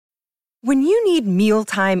When you need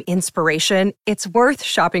mealtime inspiration, it's worth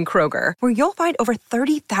shopping Kroger, where you'll find over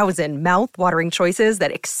 30,000 mouth-watering choices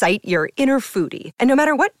that excite your inner foodie. And no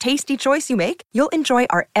matter what tasty choice you make, you'll enjoy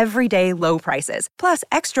our everyday low prices, plus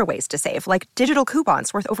extra ways to save, like digital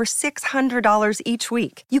coupons worth over $600 each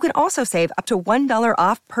week. You can also save up to $1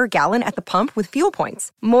 off per gallon at the pump with fuel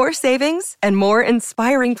points. More savings and more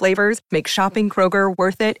inspiring flavors make shopping Kroger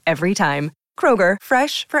worth it every time. Kroger,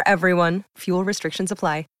 fresh for everyone. Fuel restrictions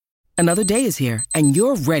apply. Another day is here, and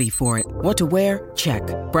you're ready for it. What to wear? Check.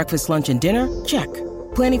 Breakfast, lunch, and dinner? Check.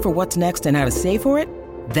 Planning for what's next and how to save for it?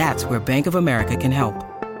 That's where Bank of America can help.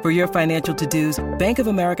 For your financial to-dos, Bank of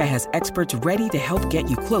America has experts ready to help get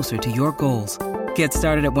you closer to your goals. Get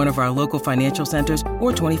started at one of our local financial centers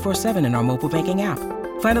or 24/7 in our mobile banking app.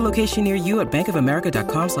 Find a location near you at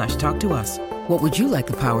bankofamerica.com/talktous. What would you like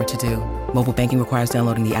the power to do? Mobile banking requires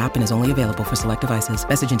downloading the app and is only available for select devices.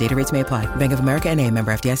 Message and data rates may apply. Bank of America N.A.,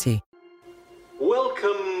 member FDIC.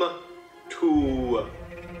 Welcome to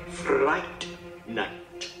Fright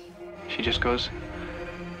Night. She just goes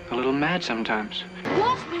a little mad sometimes.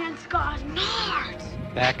 Wolfman's got nards.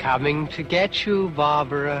 They're coming to get you,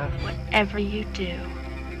 Barbara. Whatever you do,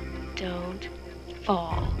 don't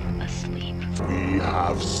fall asleep. We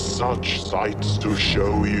have such sights to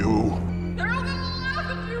show you. They're all gonna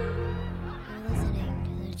laugh at you. You're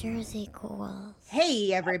listening to the Jersey Ghouls.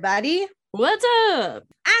 Hey, everybody. What's up?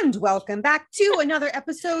 And welcome back to another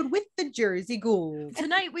episode with the Jersey Ghouls.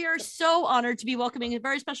 Tonight, we are so honored to be welcoming a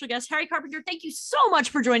very special guest, Harry Carpenter. Thank you so much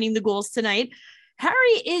for joining the Ghouls tonight.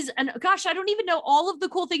 Harry is, and gosh, I don't even know all of the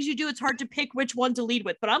cool things you do. It's hard to pick which one to lead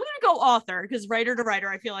with, but I'm going to go author because writer to writer,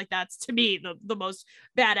 I feel like that's, to me, the most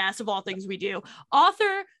badass of all things we do.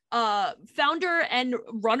 Author, founder and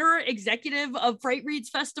runner executive of Fright Reads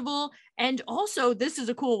Festival, and also, this is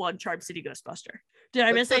a cool one, Charm City Ghostbuster. Did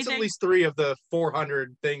I miss anything? That's at least 3 of the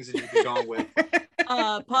 400 things that you could go with.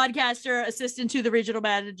 Podcaster, assistant to the regional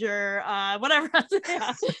manager, whatever.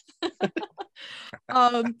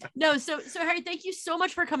 No, so Harry, thank you so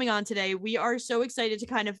much for coming on today. We are so excited to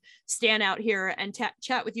kind of stand out here and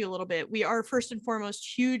chat with you a little bit. We are first and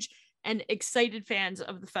foremost huge and excited fans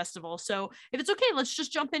of the festival. So if it's okay, let's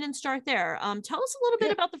just jump in and start there. Tell us a little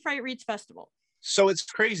bit about the Fright Reads Festival. So it's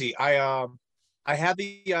crazy. I had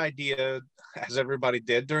the idea, as everybody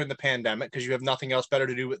did during the pandemic, because you have nothing else better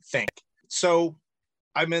to do but think. So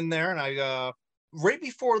I'm in there, and I right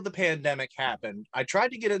before the pandemic happened, I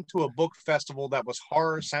tried to get into a book festival that was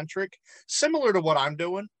horror centric, similar to what I'm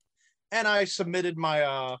doing. And I submitted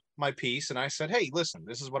my my piece, and I said, "Hey, listen,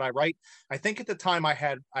 this is what I write." I think at the time I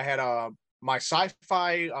had my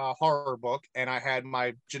sci-fi horror book, and I had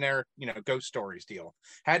my generic, ghost stories deal.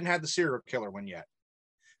 Hadn't had the serial killer one yet.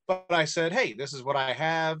 But I said, "Hey, this is what I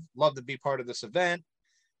have. Love to be part of this event."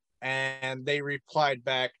 And they replied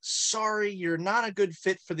back, "Sorry, you're not a good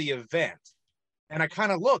fit for the event." And I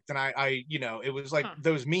kind of looked, and I it was like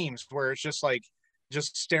those memes where it's just like,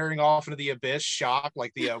 just staring off into the abyss, shocked,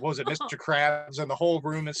 like the, what was it, Mr. Krabs, and the whole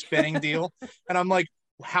room is spinning deal. And I'm like,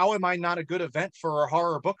 how am I not a good event for a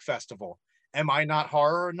horror book festival? Am I not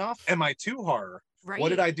horror enough? Am I too horror? Right. What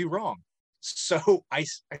did I do wrong? So I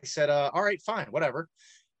said, all right, fine, whatever.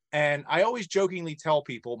 And I always jokingly tell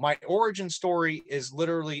people my origin story is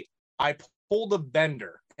literally, I pulled a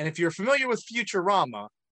Bender. And if you're familiar with Futurama,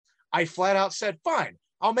 I flat out said, fine,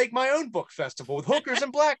 I'll make my own book festival with hookers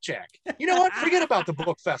and blackjack. You know what? Forget about the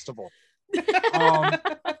book festival.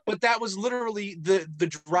 But that was literally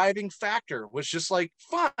the driving factor, was just like,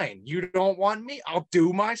 fine, you don't want me, I'll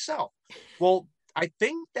do myself. Well, I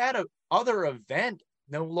think that other event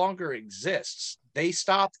no longer exists. They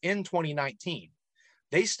stopped in 2019.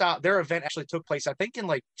 Their event actually took place, I think, in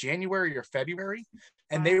like January or February,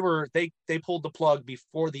 and they pulled the plug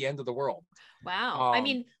before the end of the world. Wow. I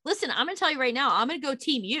mean, listen, I'm gonna tell you right now, I'm gonna go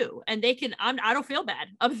team you, and they can. I don't feel bad.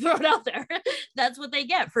 I'm throwing out there. That's what they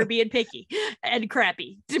get for being picky and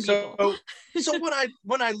crappy to people. So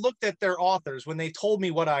when I looked at their authors, when they told me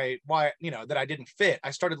that I didn't fit,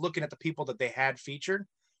 I started looking at the people that they had featured.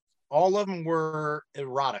 All of them were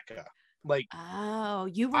erotica. Like, oh,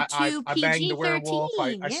 you were too PG-13. I banged a werewolf.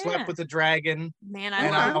 I slept with a dragon. Man,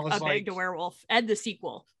 I banged a werewolf and the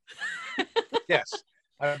sequel. Yes,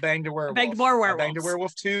 I banged a werewolf. Banged more werewolves. I banged a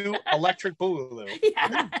werewolf too. Electric Boogaloo.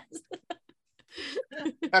 Yes.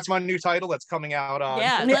 That's my new title that's coming out.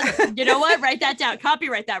 Yeah, you know what? Write that down.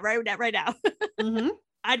 Copyright that right now. Mm-hmm.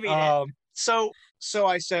 I'd read it. So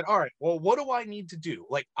I said, all right, well, what do I need to do?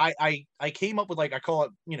 Like, I came up with, like, I call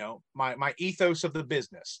it, my ethos of the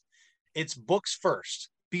business. It's books first.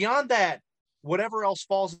 Beyond that, whatever else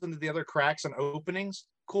falls into the other cracks and openings,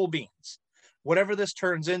 cool beans. Whatever this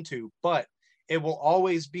turns into, but it will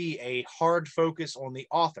always be a hard focus on the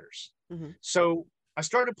authors. So I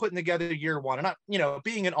started putting together year one, and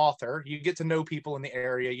being an author, you get to know people in the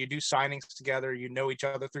area, you do signings together, you know each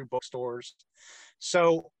other through bookstores.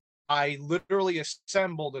 So I literally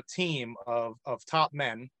assembled a team of top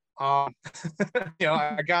men. I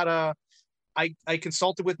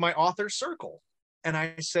consulted with my author circle, and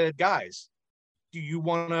I said, guys, do you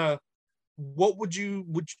want to, what do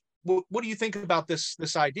you think about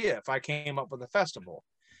this idea if I came up with a festival?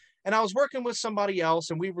 And I was working with somebody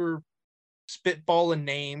else, and we were spitballing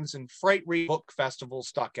names, and Fright Read Book Festival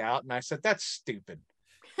stuck out, and I said, that's stupid,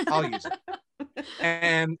 I'll use it.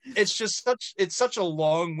 And it's such a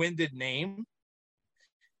long-winded name,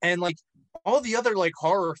 and like all the other like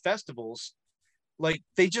horror festivals, like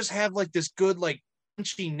they just have like this good like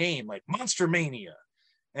punchy name like Monster Mania,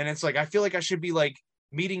 and it's like I feel like I should be like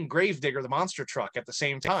meeting Gravedigger the monster truck at the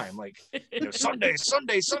same time, like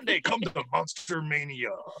Sunday come to Monster Mania.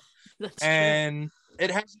 That's and true. It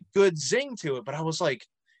has a good zing to it, but I was like,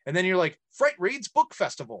 and then you're like, Fright Reads Book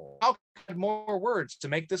Festival, how can I add more words to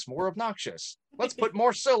make this more obnoxious? Let's put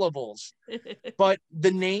more syllables. But the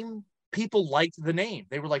name, people liked the name.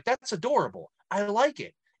 They were like, that's adorable, I like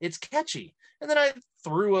it, it's catchy. And then I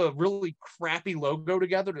threw a really crappy logo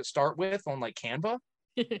together to start with on like Canva.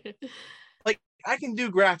 Like I can do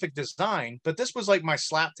graphic design, but this was like my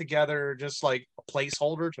slap together, just like a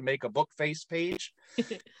placeholder to make a book face page.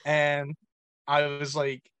 And I was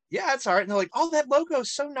like, yeah, it's all right. And they're like, oh, that logo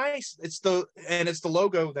is so nice. It's the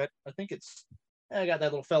logo that I think I got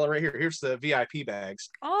that little fella right here. Here's the VIP bags.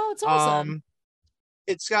 Oh, it's awesome.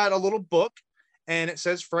 It's got a little book, and it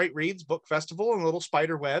says Fright Reads Book Festival and little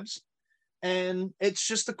spider webs. And it's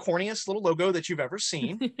just the corniest little logo that you've ever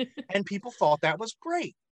seen. And people thought that was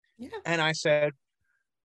great. Yeah. And I said,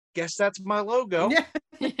 guess that's my logo.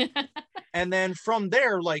 Yeah. And then from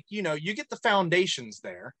there, like, you get the foundations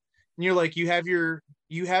there, and you're like, you have your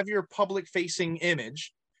public facing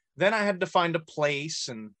image. Then I had to find a place,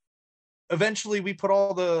 and eventually we put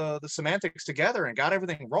all the semantics together and got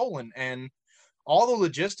everything rolling, and all the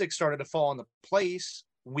logistics started to fall into place.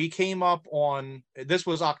 We came up on, this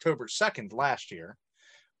was October 2nd last year.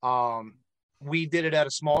 We did it at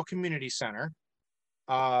a small community center.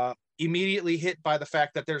 Immediately hit by the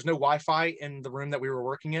fact that there's no Wi-Fi in the room that we were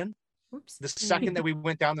working in. Oops. The second that we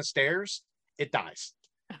went down the stairs, it dies.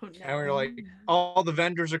 Oh, no. And we were like, all the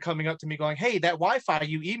vendors are coming up to me going, hey, that Wi-Fi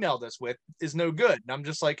you emailed us with is no good. And I'm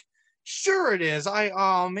just like, sure it is.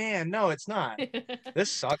 Oh man, no, it's not.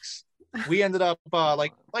 This sucks. We ended up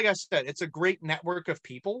like I said, it's a great network of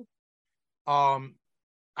people. I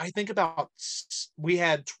think we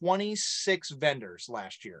had 26 vendors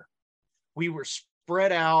last year. We were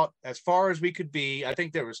spread out as far as we could be. I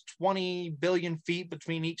think there was 20 billion feet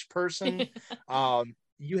between each person.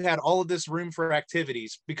 You had all of this room for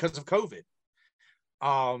activities because of COVID.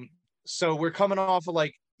 So we're coming off of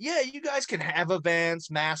like, yeah, you guys can have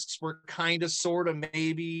events. Masks were kind of, sort of,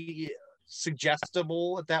 maybe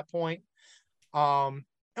suggestible at that point. And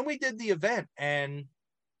we did the event, and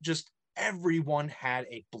just everyone had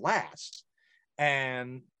a blast.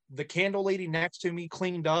 And the candle lady next to me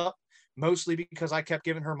cleaned up, mostly because I kept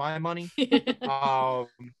giving her my money.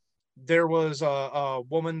 There was a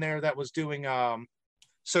woman there that was doing,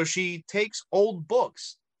 so she takes old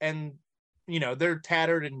books, and, they're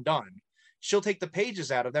tattered and done. She'll take the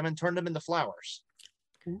pages out of them and turn them into flowers.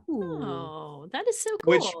 Ooh. Oh, that is so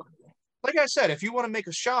cool. Which, like I said, if you want to make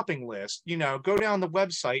a shopping list, go down the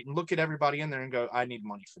website and look at everybody in there and go, I need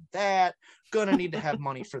money for that. Gonna need to have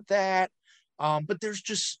money for that. But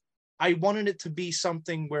I wanted it to be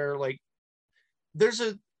something where like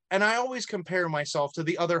and I always compare myself to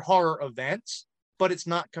the other horror events, but it's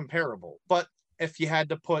not comparable. But if you had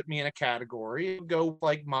to put me in a category, it'd go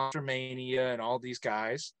like Monster Mania and all these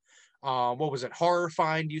guys. What was it? Horror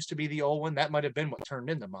Find used to be the old one. That might have been what turned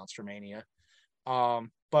into Monster Mania.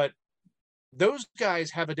 But those guys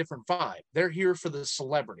have a different vibe. They're here for the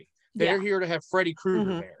celebrity. They're here to have Freddy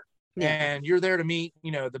Krueger there. Yeah. And you're there to meet,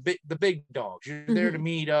 the big dogs. You're there to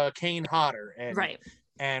meet Kane Hodder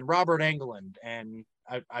and Robert Englund. And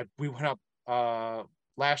we went up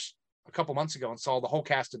a couple months ago and saw the whole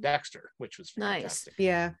cast of Dexter, which was fantastic. Nice.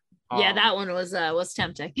 Yeah. Yeah, that one was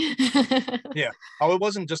tempting. Yeah. Oh, it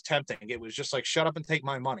wasn't just tempting. It was just like, shut up and take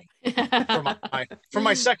my money for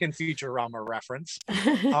my second Futurama reference.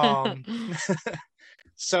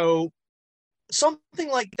 So something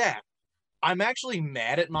like that. I'm actually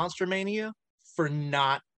mad at Monster Mania for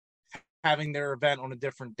not having their event on a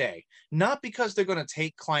different day. Not because they're going to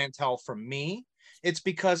take clientele from me. It's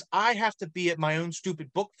because I have to be at my own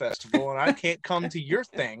stupid book festival, and I can't come to your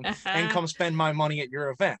thing and come spend my money at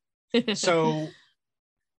your event. So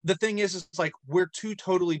the thing is, it's like we're two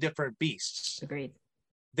totally different beasts. Agreed.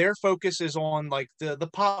 Their focus is on like the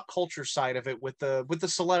pop culture side of it with the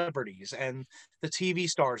celebrities and the TV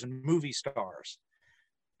stars and movie stars.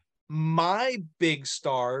 My big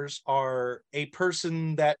stars are a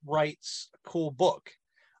person that writes a cool book.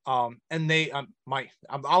 And they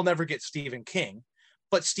I'll never get Stephen King,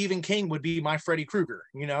 but Stephen King would be my Freddy Krueger,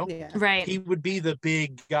 you know? Yeah. Right. He would be the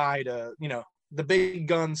big guy to, you know, the big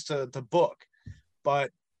guns to book.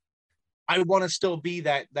 But I want to still be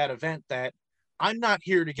that event that I'm not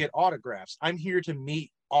here to get autographs. I'm here to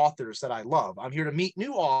meet authors that I love. I'm here to meet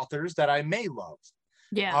new authors that I may love.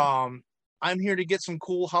 Yeah. I'm here to get some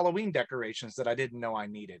cool Halloween decorations that I didn't know I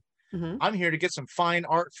needed. Mm-hmm. I'm here to get some fine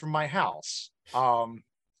art from my house.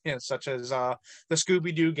 You know, such as the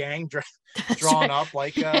Scooby-Doo gang drawn up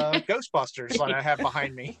like Ghostbusters that I have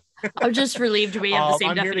behind me. I'm just relieved we have the same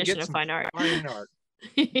I'm definition of fine art. Fine art.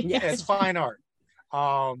 Yes. It's fine art.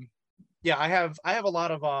 Yeah, I have a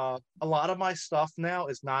lot of my stuff now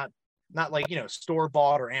is not like, you know, store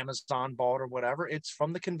bought or Amazon bought or whatever. It's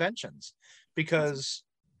from the conventions, because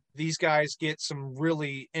these guys get some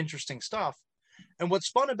really interesting stuff. And what's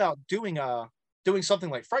fun about doing something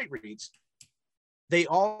like Fright Reads, they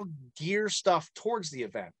all gear stuff towards the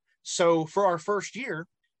event. So for our first year,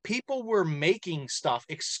 people were making stuff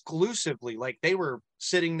exclusively. Like they were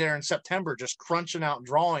sitting there in September just crunching out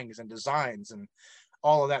drawings and designs and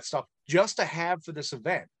all of that stuff just to have for this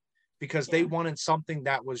event, because they wanted something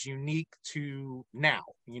that was unique to now.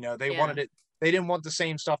 You know, they wanted it. They didn't want the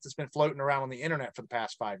same stuff that's been floating around on the internet for the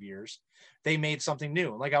past 5 years. They made something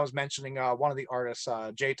new. And like I was mentioning, one of the artists,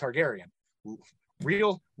 Jay Targaryen,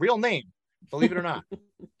 real name, believe it or not.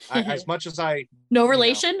 As much as I no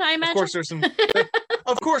relation, I imagine. Of course, there's some.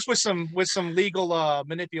 Of course, with some legal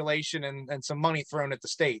manipulation and some money thrown at the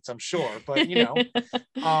states, I'm sure. But you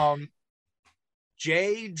know,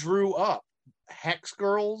 Jay drew up Hex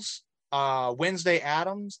Girls, Wednesday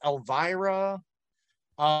Addams, Elvira.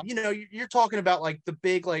 You know, you're talking about like the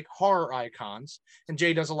big like horror icons, and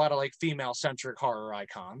Jay does a lot of like female centric horror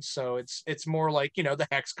icons. So it's more like, you know, the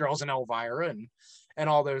Hex Girls and Elvira and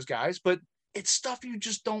all those guys, but it's stuff you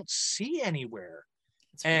just don't see anywhere.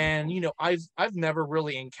 And you know, I've never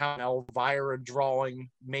really encountered Elvira drawing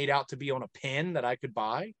made out to be on a pin that I could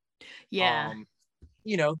buy. Yeah.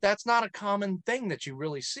 You know, that's not a common thing that you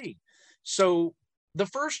really see. So the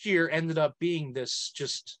first year ended up being this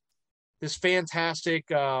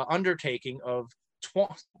fantastic undertaking of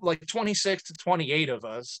 26 to 28 of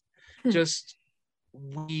us. Just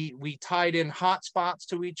we tied in hotspots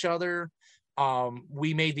to each other.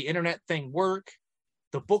 We made the internet thing work.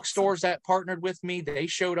 The bookstores that partnered with me, they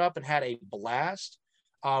showed up and had a blast.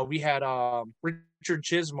 We had Richard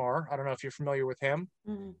Chismar. I don't know if you're familiar with him,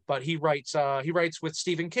 but he writes with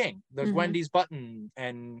Stephen King. There's Wendy's Button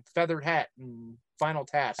and Feathered Hat and Final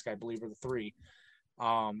Task, I believe, are the three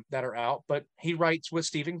that are out. But he writes with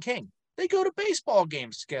Stephen King. They go to baseball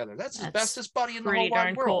games together. That's his bestest buddy in the whole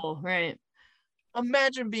wide world. Cool, right?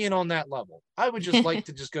 Imagine being on that level. I would just like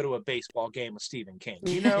to just go to a baseball game with Stephen King,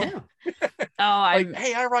 you know?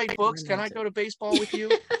 Hey, I write books. Can I go to baseball with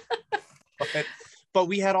you? But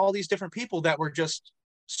we had all these different people that were just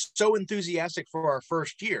so enthusiastic for our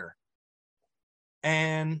first year.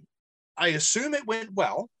 And I assume it went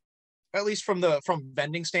well, at least from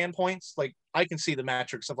vending standpoints. Like I can see the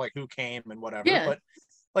metrics of like who came and whatever, but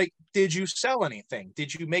like, did you sell anything?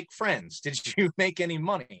 Did you make friends? Did you make any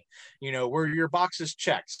money? You know, were your boxes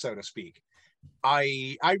checked, so to speak?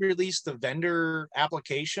 I released the vendor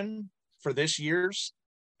application for this year's,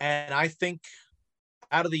 and I think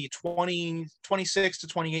out of the 26 to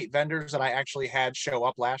 28 vendors that I actually had show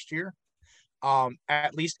up last year,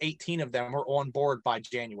 at least 18 of them were on board by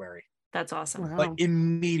January. That's awesome. Wow. Like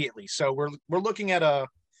immediately. So we're looking at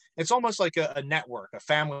it's almost like a network, a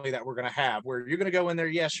family that we're going to have, where you're going to go in there.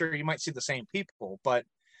 Yeah, sure, you might see the same people, but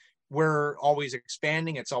we're always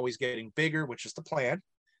expanding. It's always getting bigger, which is the plan.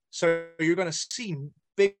 So you're going to see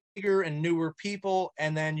bigger and newer people,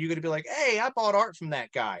 and then you're going to be like, hey, I bought art from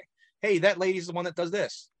that guy. Hey, that lady's the one that does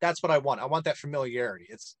this. That's what I want. I want that familiarity.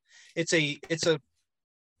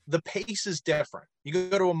 The pace is different. You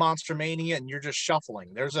go to a Monster Mania and you're just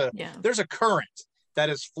shuffling. There's a current that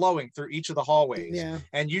is flowing through each of the hallways,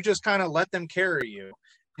 and you just kind of let them carry you.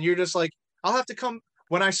 And you're just like, I'll have to come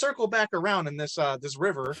when I circle back around in this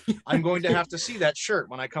river. I'm going to have to see that shirt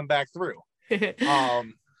when I come back through.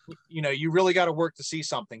 You know, you really got to work to see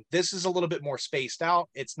something. This is a little bit more spaced out.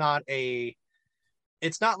 It's not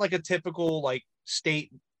like a typical like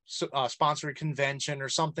state sponsored convention or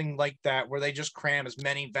something like that, where they just cram as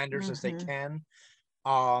many vendors as they can.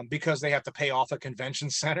 because they have to pay off a convention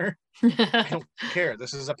center. I don't care.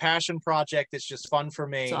 This is a passion project. It's just fun for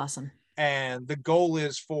me. It's awesome. And the goal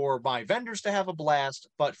is for my vendors to have a blast,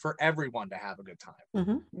 but for everyone to have a good time.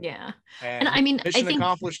 Mm-hmm. Yeah. And I mean, mission I think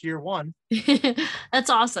accomplished year one. That's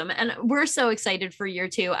awesome. And we're so excited for year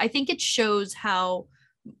two. I think it shows how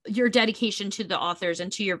your dedication to the authors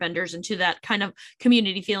and to your vendors and to that kind of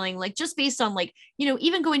community feeling, like just based on like, you know,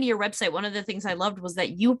 even going to your website, one of the things I loved was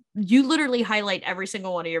that you literally highlight every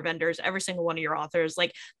single one of your vendors, every single one of your authors.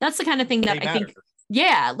 Like that's the kind of thing that I think,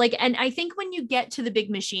 yeah, like, and I think when you get to the big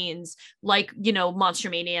machines, like, you know, Monster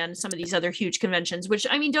Mania and some of these other huge conventions, which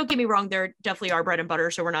I mean, don't get me wrong, they're definitely our bread and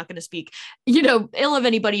butter. So we're not going to speak, you know, ill of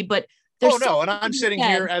anybody, but no, and I'm sitting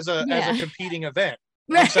here as a competing event.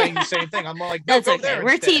 I'm saying the same thing. I'm like, no, that's okay. There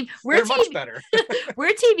we're team. They're much better.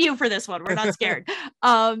 We're team you for this one. We're not scared.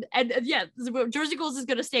 And yeah, Jersey Ghouls is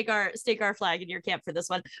going to stake our flag in your camp for this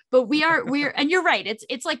one. But we're and you're right.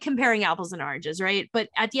 It's like comparing apples and oranges, right? But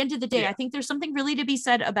at the end of the day, I think there's something really to be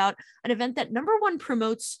said about an event that number one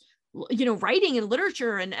promotes, you know, writing and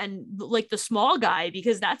literature and like the small guy,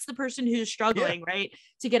 because that's the person who's struggling, right,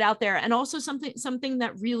 to get out there, and also something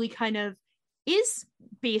that really kind of is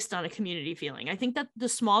based on a community feeling. I think that the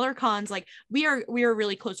smaller cons, like we are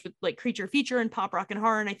really close with like Creature Feature and Pop Rock and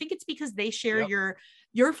Horror, and I think it's because they share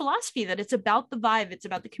your philosophy that it's about the vibe, it's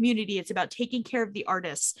about the community, it's about taking care of the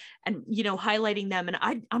artists and, you know, highlighting them.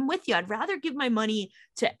 And I'm with you. I'd rather give my money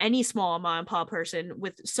to any small mom and pop person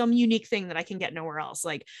with some unique thing that I can get nowhere else.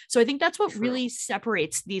 Like, so I think that's what really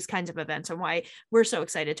separates these kinds of events and why we're so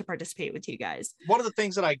excited to participate with you guys. One of the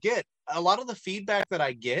things that I get, a lot of the feedback that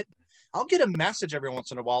I get, I'll get a message every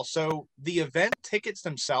once in a while. So the event tickets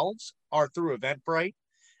themselves are through Eventbrite.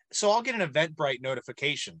 So I'll get an Eventbrite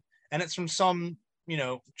notification, and it's from some, you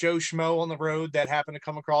know, Joe Schmo on the road that happened to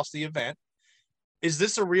come across the event. Is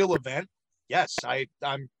this a real event? Yes,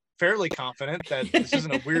 I'm fairly confident that this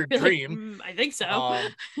isn't a weird dream. I think so.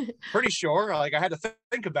 Pretty sure. Like I had to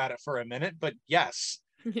think about it for a minute, but yes.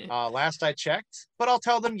 Last I checked. But I'll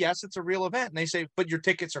tell them, yes, it's a real event. And they say, but your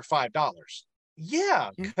tickets are $5. Yeah,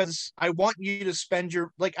 because I want you to spend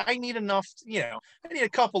I need enough, you know, I need a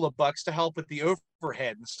couple of bucks to help with the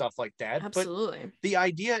overhead and stuff like that. Absolutely. But the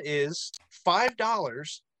idea is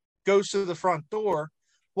 $5 goes to the front door.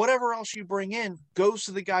 Whatever else you bring in goes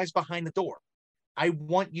to the guys behind the door. I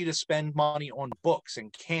want you to spend money on books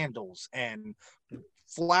and candles and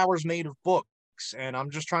flowers made of books. And I'm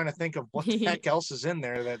just trying to think of what the heck else is in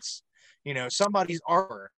there that's, you know, somebody's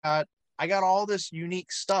artwork. I got all this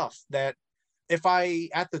unique stuff that if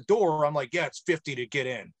at the door, I'm like, yeah, it's $50 to get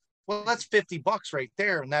in. Well, that's $50 right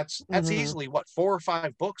there. And that's easily what, 4 or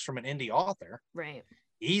 5 books from an indie author. Right.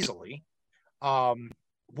 Easily.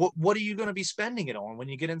 What are you going to be spending it on when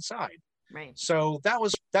you get inside? Right. So that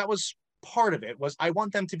was part of it, was I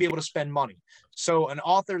want them to be able to spend money. So an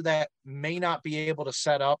author that may not be able to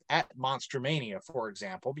set up at Monster Mania, for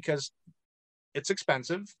example, because it's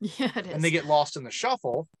expensive. Yeah, it is. And they get lost in the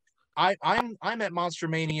shuffle. I'm at Monster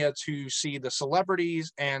Mania to see the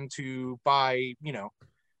celebrities and to buy, you know,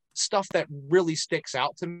 stuff that really sticks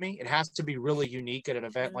out to me. It has to be really unique at an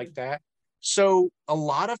event like that. So a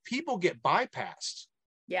lot of people get bypassed.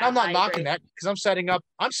 Yeah, I'm not knocking that because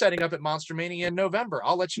I'm setting up at Monster Mania in November.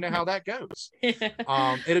 I'll let you know how that goes.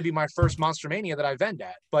 It'll be my first Monster Mania that I vend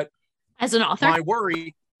at. But as an author, my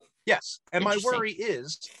worry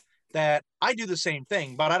is that I do the same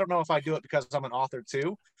thing, but I don't know if I do it because I'm an author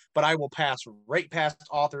too. But I will pass right past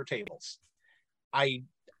author tables. I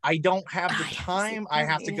don't have the time. I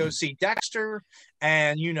have to go see Dexter,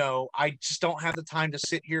 and you know, I just don't have the time to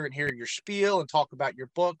sit here and hear your spiel and talk about your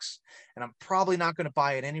books. And I'm probably not going to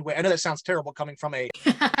buy it anyway. I know that sounds terrible coming from a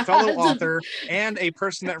fellow author and a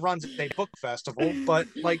person that runs a book festival, but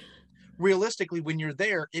like realistically, when you're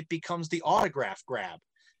there, it becomes the autograph grab.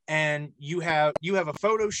 And you have a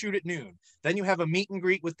photo shoot at noon. Then you have a meet and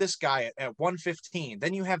greet with this guy at 1:15.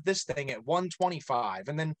 Then you have this thing at 1:25.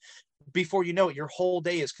 And then before you know it, your whole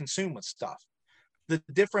day is consumed with stuff. The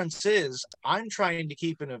difference is I'm trying to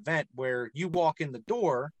keep an event where you walk in the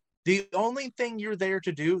door. The only thing you're there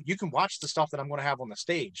to do, you can watch the stuff that I'm going to have on the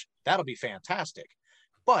stage. That'll be fantastic.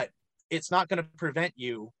 But it's not going to prevent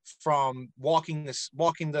you from walking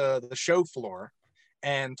the show floor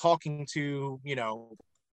and talking to, you know,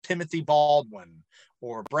 Timothy Baldwin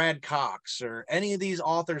or Brad Cox or any of these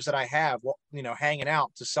authors that I have, you know, hanging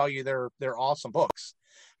out to sell you their awesome books.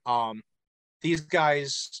 These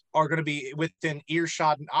guys are going to be within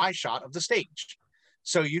earshot and eye shot of the stage.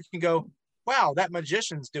 So you can go, wow, that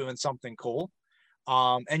magician's doing something cool.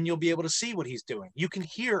 And you'll be able to see what he's doing. You can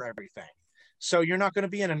hear everything. So you're not going to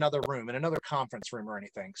be in another room, in another conference room or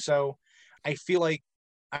anything. So I feel like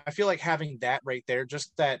I feel like having that right there,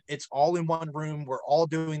 just that it's all in one room, we're all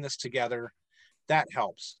doing this together, that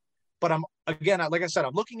helps. But like I said,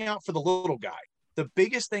 I'm looking out for the little guy. The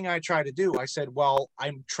biggest thing I try to do, I said, well,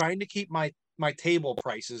 I'm trying to keep my table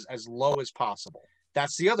prices as low as possible.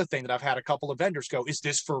 That's the other thing that I've had a couple of vendors go, is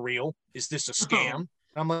this for real? Is this a scam?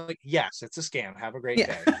 I'm like, yes, it's a scam. Have a great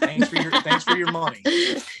day. Thanks for your money.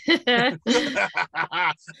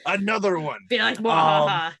 Another one. Be like,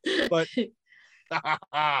 but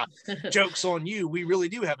joke's on you. We really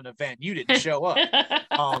do have an event. You didn't show up.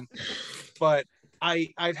 But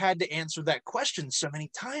I've had to answer that question so many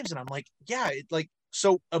times, and I'm like, yeah,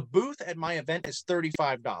 so a booth at my event is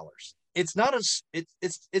 $35. It's not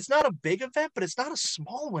a big event, but it's not a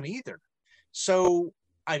small one either. So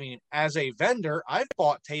I mean, as a vendor, I've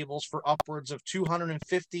bought tables for upwards of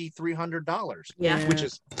 $250, $300. Yeah. Which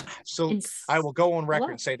is I will go on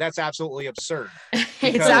record and say that's absolutely absurd.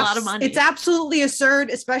 It's a lot of money. It's absolutely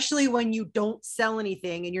absurd, especially when you don't sell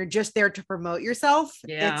anything and you're just there to promote yourself.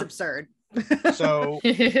 Yeah. It's absurd. So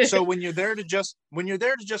when you're there to just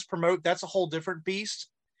promote, that's a whole different beast.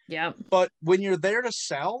 Yeah. But when you're there to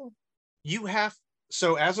sell,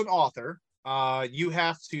 as an author, you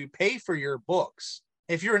have to pay for your books.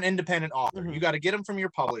 If you're an independent author, you got to get them from your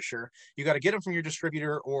publisher, you got to get them from your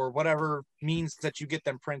distributor, or whatever means that you get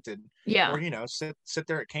them printed. Yeah. Or, sit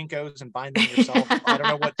there at Kinko's and bind them yourself. I don't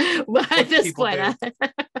know what people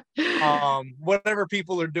do. Whatever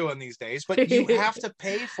people are doing these days, but you have to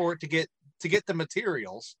pay for it to get the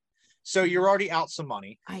materials. So you're already out some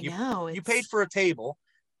money. I know. You paid for a table.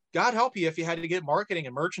 God help you if you had to get marketing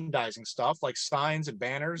and merchandising stuff like signs and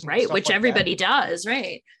banners. And which like everybody does,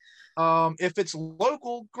 right? If it's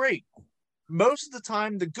local, great. Most of the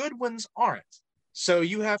time, the good ones aren't. So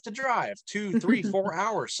you have to drive 2, 3, 4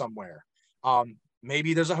 hours somewhere.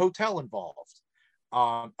 Maybe there's a hotel involved.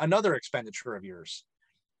 Another expenditure of yours.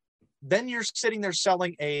 Then you're sitting there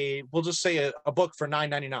selling we'll just say a book for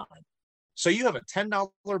 $9.99. So you have a $10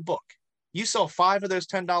 book. You sell 5 of those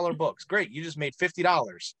 $10 books. Great. You just made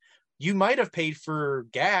 $50. You might have paid for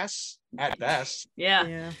gas at best. Yeah.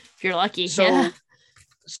 If you're lucky.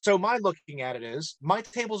 So my looking at it is my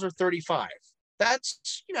tables are 35.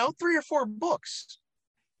 That's 3 or 4 books.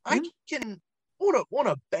 I can on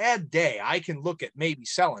a bad day, I can look at maybe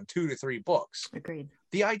selling 2 to 3 books. Agreed.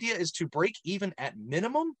 The idea is to break even at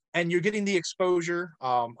minimum, and you're getting the exposure.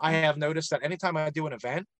 I have noticed that anytime I do an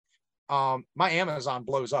event, my Amazon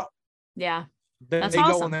blows up. Yeah. They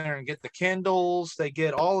go in there and get the Kindles, they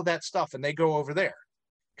get all of that stuff, and they go over there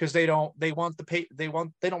because they don't want the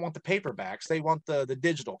paperbacks. They want the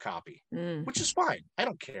digital copy, which is fine. I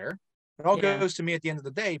don't care. It all goes to me at the end of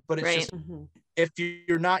the day. But it's just if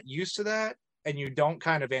you're not used to that and you don't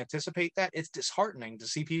kind of anticipate that, it's disheartening to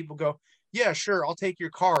see people go, yeah, sure, I'll take your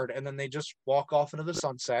card, and then they just walk off into the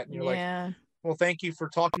sunset, and you're like, well, thank you for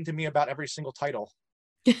talking to me about every single title.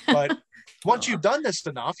 But once you've done this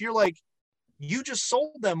enough, you're like, you just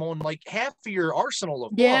sold them on like half of your arsenal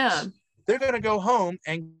of books. Yeah. They're going to go home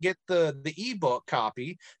and get the ebook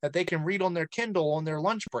copy that they can read on their Kindle on their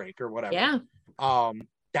lunch break or whatever. Yeah.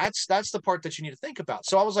 That's the part that you need to think about.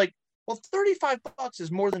 So I was like, well, $35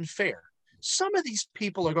 is more than fair. Some of these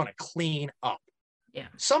people are going to clean up. Yeah.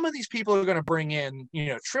 Some of these people are going to bring in,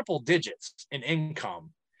 triple digits in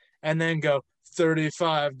income and then go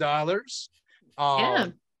 $35.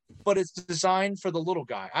 But it's designed for the little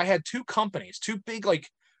guy. I had 2 companies, 2 big like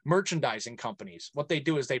merchandising companies. What they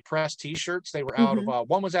do is they press T-shirts. They were out of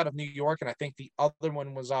one was out of New York, and I think the other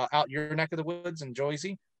one was out your neck of the woods in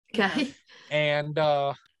Jersey. Okay. And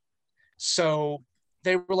so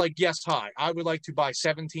they were like, yes, hi, I would like to buy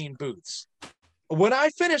 17 booths. When I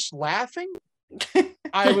finished laughing,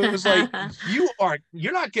 I was like,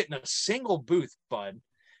 you're not getting a single booth, bud.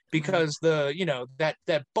 Because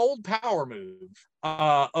that bold power move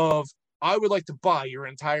of I would like to buy your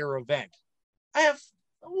entire event.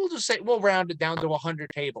 We'll round it down to 100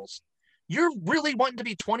 tables. You're really wanting to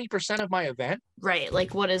be 20% of my event? Right.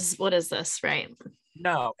 Like what is this? Right.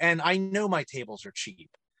 No. And I know my tables are cheap,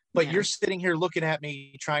 but you're sitting here looking at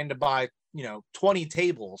me trying to buy, 20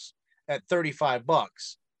 tables at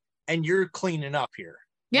 $35 and you're cleaning up here.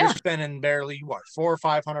 Yeah. You're spending barely $400 or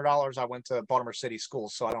 $500. I went to Baltimore City School,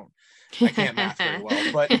 so I can't math very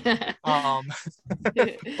well, but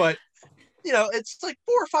but it's like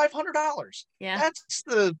 $400 or $500. Yeah. That's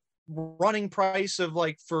the running price of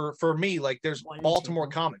like for me, like there's Baltimore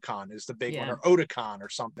Comic Con is the big one, or Otakon or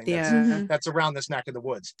something that's around this neck of the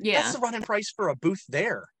woods. Yeah. That's the running price for a booth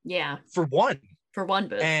there. Yeah. For one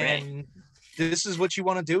booth. And right. This is what you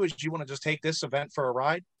want to do, is you want to just take this event for a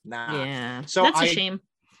ride? Nah. Yeah. So that's a shame.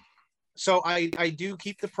 So I do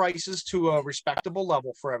keep the prices to a respectable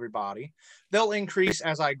level for everybody. They'll increase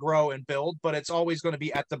as I grow and build, but it's always going to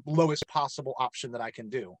be at the lowest possible option that I can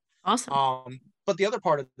do. Awesome. But the other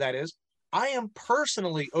part of that is I am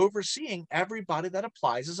personally overseeing everybody that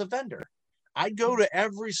applies as a vendor. I go to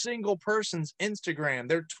every single person's Instagram,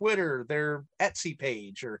 their Twitter, their Etsy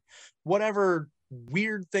page, or whatever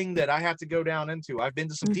weird thing that I have to go down into. I've been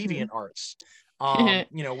to some Deviant Arts.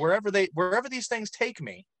 You know, wherever these things take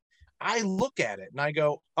me, I look at it and I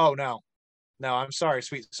go, oh no, I'm sorry,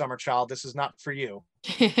 sweet summer child, this is not for you.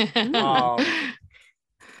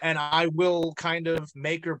 And I will kind of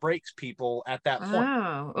make or break people at that point.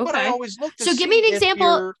 Oh, okay. But I always look to so give me an example.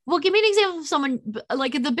 You're... Well, give me an example of someone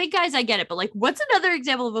like the big guys. I get it, but like, what's another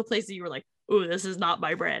example of a place that you were like, oh, this is not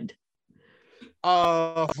my brand?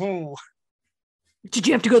 Did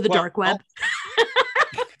you have to go to the dark web?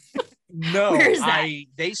 No, where is that?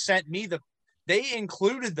 They sent me they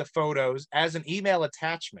included the photos as an email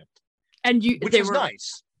attachment, and which was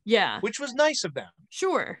nice. Yeah, which was nice of them.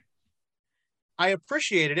 Sure. I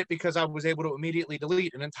appreciated it because I was able to immediately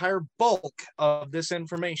delete an entire bulk of this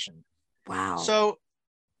information. Wow. So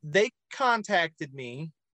they contacted me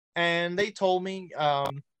and they told me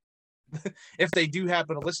if they do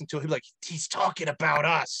happen to listen to it, he'd be like, he's talking about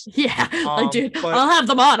us. Yeah, dude, I'll have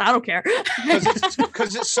them on. I don't care.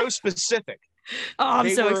 Because it's so specific. Oh, I'm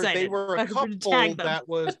so excited. They were a couple that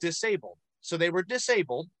was disabled. So they were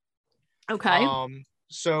disabled. Okay.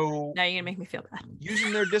 So now you're gonna make me feel bad.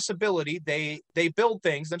 Using their disability, they build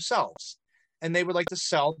things themselves, and they would like to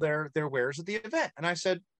sell their wares at the event. And I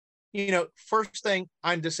said, you know, first thing,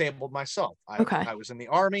 I'm disabled myself. I was in the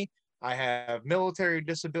Army. I have military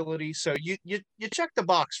disability. So you check the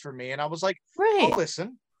box for me. And I was like, right. Oh,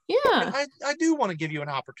 listen, yeah, I do want to give you an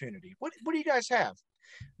opportunity. What do you guys have?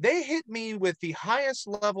 They hit me with the highest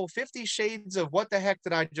level 50 Shades of what the heck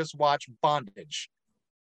did I just watch? Bondage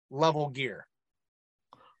level gear.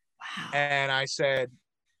 Wow. And I said,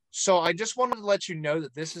 so I just wanted to let you know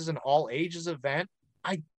that this is an all ages event.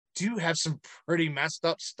 I do have some pretty messed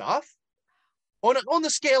up stuff on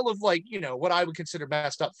the scale of, like, you know, what I would consider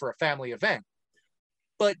messed up for a family event.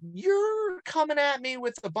 But you're coming at me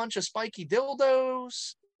with a bunch of spiky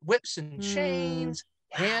dildos, whips and chains,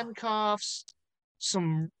 handcuffs,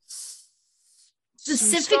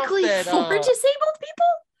 specifically for disabled people?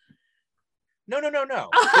 No.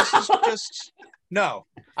 This is just no.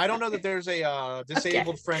 I don't know that there's a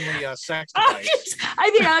disabled friendly sex device.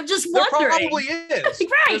 I'm just wondering. There probably is. Right.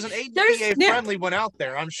 There's an ADA friendly one out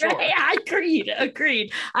there, I'm sure. Right.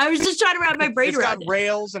 Agreed. I was just trying to wrap my brain around it. It's got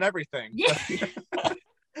rails and everything. Yeah.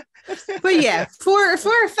 But yeah, for a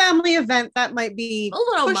family event, that might be a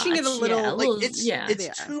little pushing much, it a little. Yeah, like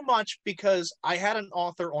it's too much, because I had an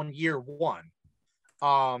author on year one.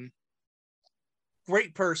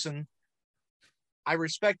 Great person. I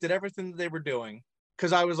respected everything that they were doing,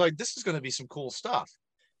 because I was like, this is going to be some cool stuff.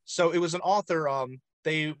 So it was an author. I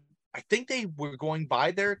think they were going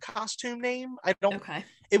by their costume name. Okay.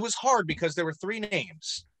 It was hard because there were 3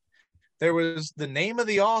 names. There was the name of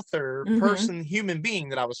the author, person, human being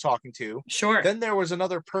that I was talking to. Sure. Then there was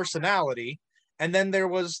another personality. And then there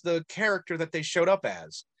was the character that they showed up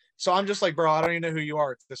as. So I'm just like, bro, I don't even know who you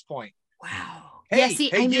are at this point. Wow. Hey,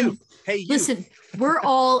 you. Listen, we're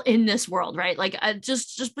all in this world, right? Like,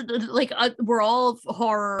 we're all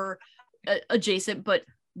horror adjacent, but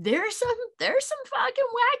there's some fucking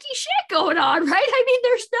wacky shit going on, right? I mean,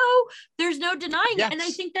 there's no denying it. And I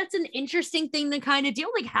think that's an interesting thing to kind of deal.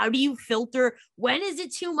 Like, how do you filter? When is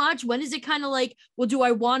it too much? When is it kind of like, well, do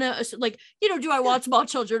I want to, like, you know, do I want small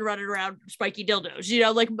children running around spiky dildos? You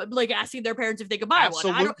know, like asking their parents if they could buy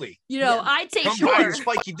one. Absolutely. I'd say come sure. buy your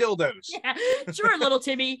spiky dildos. Yeah, sure, little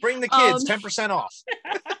Timmy. Bring the kids 10% off.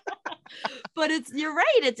 But you're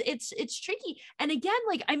right, it's tricky. And again,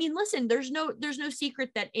 like, I mean, listen, there's no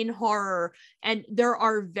secret that in horror, and there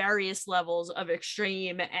are various levels of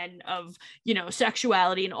extreme and of, you know,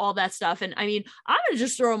 sexuality and all that stuff. And I mean, I'm gonna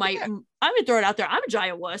just throw it out there. I'm a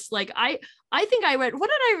giant wuss. Like, I think I read, what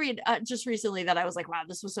did I read just recently that I was like, wow,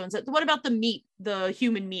 this was so insane. What about the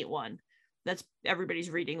human meat one that's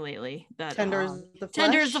everybody's reading lately? That Tender is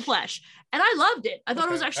the Flesh. And I loved it. I thought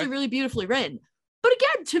it was actually really beautifully written. But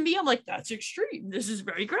again, to me, I'm like, that's extreme. This is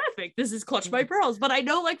very graphic. This is clutch my pearls. But I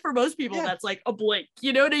know, like, for most people, that's like a blink.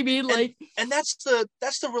 You know what I mean? Like, and that's the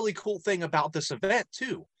really cool thing about this event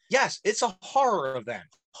too. Yes, it's a horror event.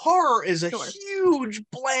 Horror is a huge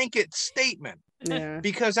blanket statement. Yeah.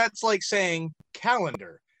 Because that's like saying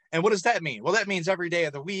calendar. And what does that mean? Well, that means every day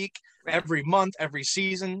of the week, every month, every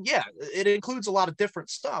season. Yeah, it includes a lot of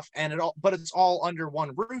different stuff, but it's all under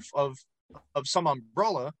one roof of some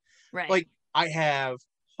umbrella. Right. Like, I have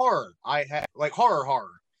horror. I have like horror,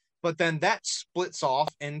 but then that splits off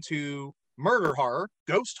into murder horror,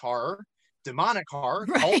 ghost horror, demonic horror,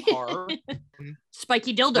 cult horror,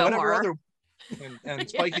 spiky dildo horror, other, and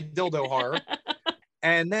spiky dildo horror.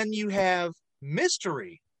 And then you have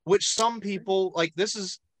mystery, which some people like.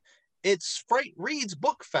 It's Fright Reads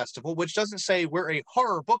Book Festival, which doesn't say we're a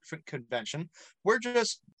horror book convention. We're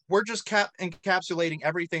just encapsulating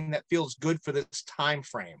everything that feels good for this time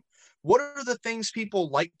frame. What are the things people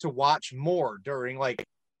like to watch more during like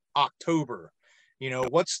October? You know,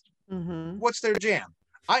 what's their jam?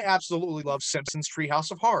 I absolutely love Simpsons Treehouse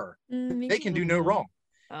of Horror. They can do no wrong.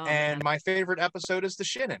 Oh, and my favorite episode is The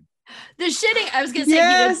Shitting. The Shitting. I was gonna say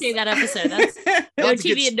you didn't say that episode. That's No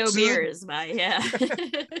TV and No Beer is my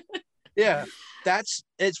Yeah,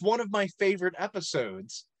 it's one of my favorite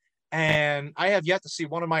episodes, and I have yet to see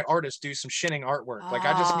one of my artists do some shitting artwork. Like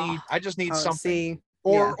I just need something.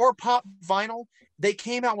 Or pop vinyl. They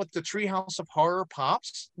came out with the Treehouse of Horror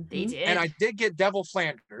pops. They did, and I did get Devil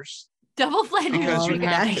Flanders. Devil Flanders, because you have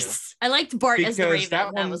nice. To. I liked Bart as the Raven.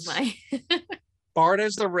 That was my Bart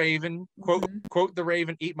as the Raven. Quote the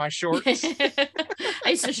Raven. Eat my shorts.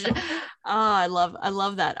 I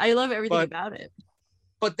love that. I love everything about it.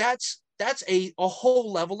 But that's a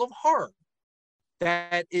whole level of horror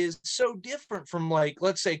that is so different from, like,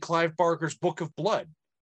 let's say Clive Barker's Book of Blood,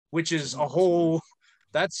 which is a whole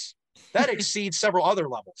that exceeds several other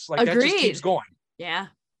levels. Like Agreed. That just keeps going. Yeah.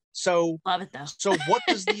 So love it though. So what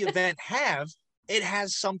does the event have? It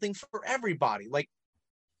has something for everybody. Like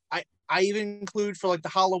I even include for like the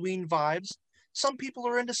Halloween vibes. Some people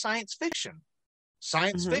are into science fiction.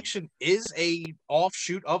 Science fiction is a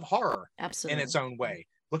offshoot of horror. Absolutely. In its own way.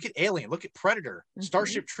 Look at Alien, look at Predator,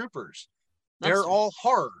 Starship Troopers. They're all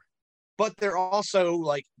horror, but they're also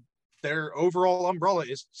like their overall umbrella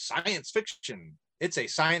is science fiction. It's a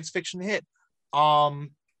science fiction hit.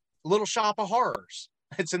 Little Shop of Horrors.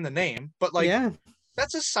 It's in the name, but like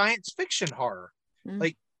that's a science fiction horror.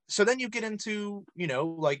 Like, so then you get into, you know,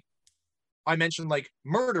 like I mentioned, like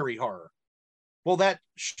murdery horror. Well, that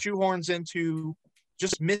shoehorns into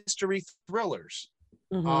just mystery thrillers.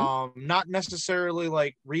 Not necessarily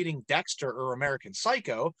like reading Dexter or American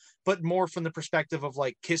Psycho, but more from the perspective of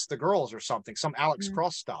like Kiss the Girls or something, some Alex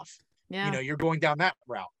Cross stuff. Yeah. You know, you're going down that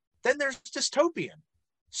route. Then there's dystopian.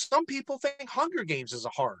 Some people think Hunger Games is a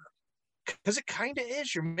horror because it kind of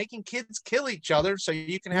is. You're making kids kill each other so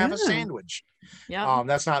you can have a sandwich. Yeah.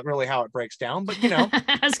 That's not really how it breaks down, but you know,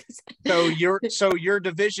 so your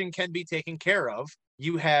division can be taken care of.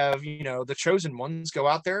 You have, you know, the chosen ones go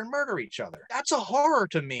out there and murder each other. That's a horror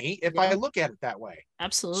to me if I look at it that way.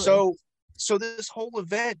 Absolutely. So this whole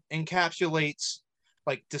event encapsulates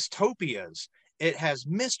like dystopias. It has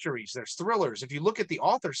mysteries. There's thrillers. If you look at the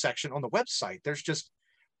author section on the website, there's just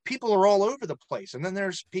people are all over the place. And then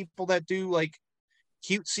there's people that do like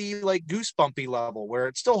cutesy, like goosebumpy level where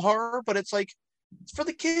it's still horror, but it's like it's for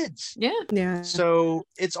the kids. Yeah. So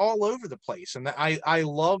it's all over the place. And I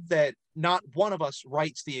love that not one of us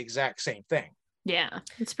writes the exact same thing. Yeah.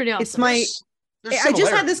 It's pretty awesome. It's my I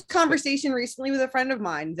just had this conversation recently with a friend of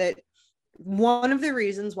mine that one of the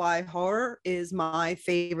reasons why horror is my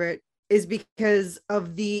favorite is because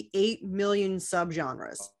of the 8 million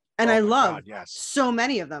subgenres. And I love so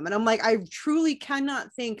many of them. And I'm like, I truly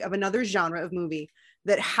cannot think of another genre of movie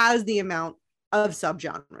that has the amount of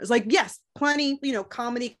subgenres. Like, yes, plenty, you know,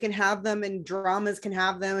 comedy can have them and dramas can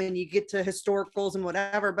have them and you get to historicals and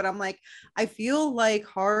whatever. But I'm like, I feel like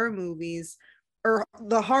horror movies or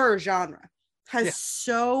the horror genre has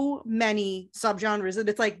so many subgenres that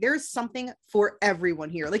it's like there's something for everyone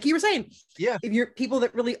here. Like you were saying, if you're people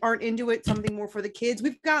that really aren't into it, something more for the kids.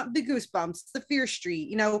 We've got the Goosebumps, the Fear Street.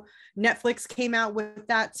 You know, Netflix came out with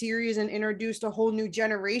that series and introduced a whole new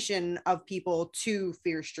generation of people to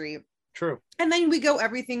Fear Street. True. And then we go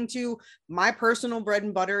everything to my personal bread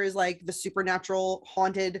and butter is like the supernatural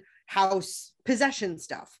haunted house possession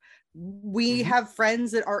stuff. We have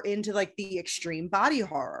friends that are into like the extreme body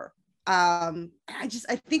horror. I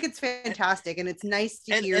think it's fantastic and it's nice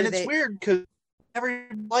to hear and it's weird because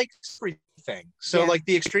everyone likes everything. So like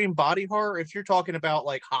the extreme body horror, if you're talking about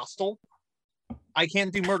like Hostel, I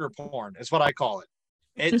can't do murder porn is what I call it.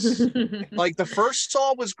 It's like the first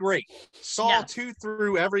Saw was great. Saw 2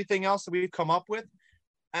 through everything else that we've come up with.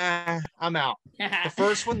 I'm out. The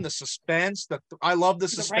first one, the suspense, I love the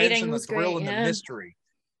suspense and the thrill and the mystery.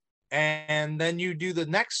 And then you do the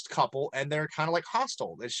next couple and they're kind of like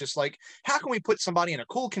Hostile. It's just like, how can we put somebody in a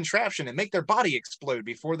cool contraption and make their body explode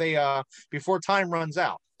before time runs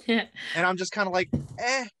out? And I'm just kind of like,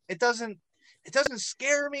 it doesn't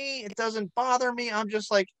scare me. It doesn't bother me. I'm just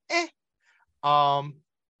like,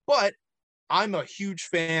 But I'm a huge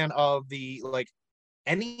fan of the like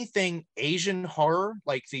anything Asian horror,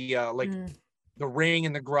 like the the Ring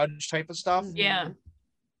and the Grudge type of stuff. Yeah.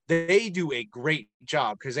 They do a great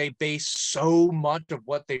job because they base so much of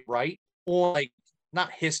what they write on like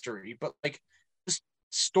not history, but like just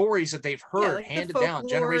stories that they've heard like handed down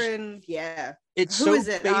generation. Yeah. It's Who so is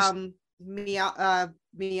it? based...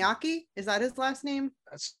 Miyake? Is that his last name?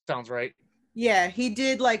 That sounds right. Yeah, he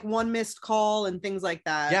did like One Missed Call and things like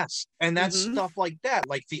that. Yes, and that's stuff like that,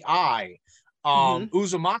 like The Eye.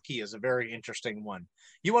 Uzumaki is a very interesting one.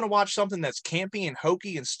 You want to watch something that's campy and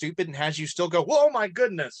hokey and stupid and has you still go, "Whoa, my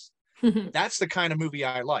goodness." That's the kind of movie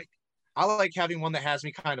I like. I like having one that has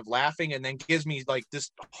me kind of laughing and then gives me like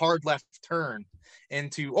this hard left turn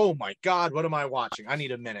into, "Oh my God, what am I watching? I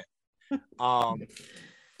need a minute."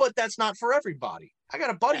 But that's not for everybody. I got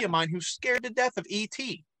a buddy of mine who's scared to death of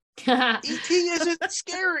E.T. E.T. isn't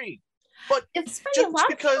scary. But it's funny, a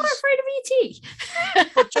lot of people are afraid of E.T.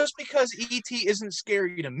 But just because E.T. isn't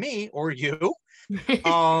scary to me or you,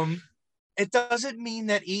 it doesn't mean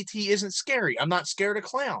that E.T. isn't scary. I'm not scared of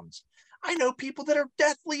clowns. I know people that are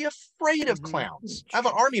deathly afraid of clowns. I have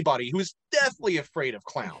an army buddy who is deathly afraid of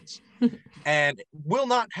clowns and will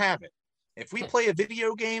not have it. If we play a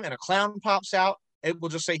video game and a clown pops out, it will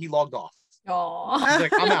just say he logged off. Oh,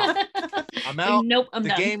 like, I'm out. I'm out. Nope, I'm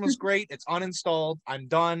done. The game was great. It's uninstalled. I'm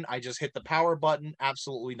done. I just hit the power button.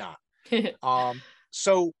 Absolutely not.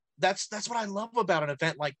 So that's what I love about an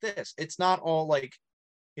event like this. It's not all like,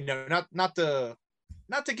 you know, not to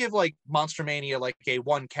give like Monster Mania like a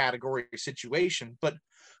one category situation, but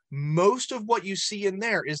most of what you see in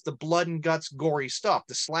there is the blood and guts, gory stuff,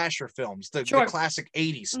 the slasher films, the classic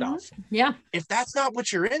 80s stuff. Yeah. If that's not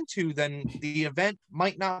what you're into, then the event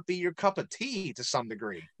might not be your cup of tea to some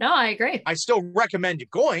degree. No, I agree. I still recommend you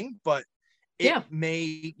going, but you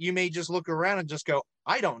may just look around and just go,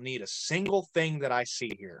 I don't need a single thing that I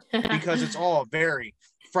see here, because it's all very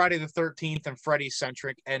Friday the 13th and Freddy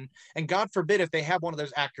centric, and God forbid if they have one of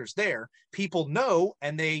those actors there, people know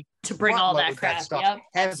and they to bring all that crap stuff yep,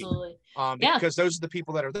 heavy, absolutely. Because those are the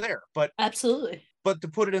people that are there. But absolutely. But to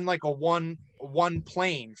put it in like a one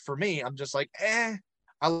plane for me, I'm just like, I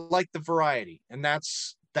like the variety, and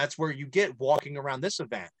that's where you get walking around this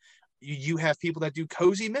event. You have people that do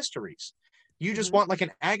cozy mysteries. You just want like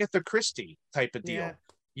an Agatha Christie type of deal. Yeah.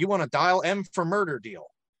 You want a Dial M for Murder deal.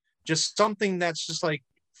 Just something that's just like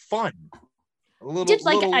fun. A little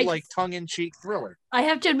tongue-in-cheek thriller. I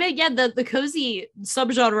have to admit, the cozy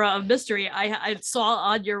subgenre of mystery I saw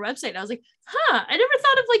on your website. I was like, I never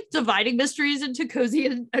thought of like dividing mysteries into cozy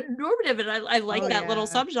and normative, and I like that little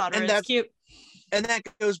subgenre. And it's cute. And that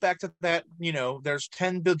goes back to that, you know, there's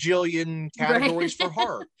 10 bajillion categories for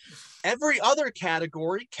horror. Every other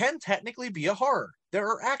category can technically be a horror. There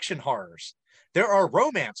are action horrors. There are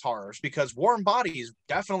romance horrors, because Warm Bodies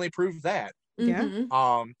definitely proved that. Yeah.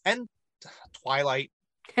 And Twilight.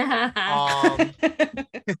 I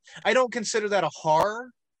don't consider that a horror,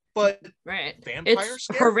 but it's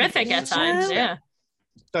horrific at times. Yeah.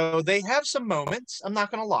 So they have some moments. I'm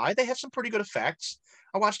not gonna lie, they have some pretty good effects.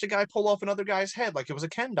 I watched a guy pull off another guy's head like it was a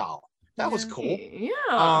Ken doll. That was cool.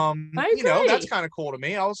 Yeah. You know, that's kind of cool to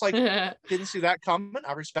me. I was like, didn't see that coming.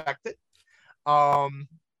 I respect it.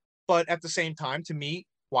 But at the same time, to me,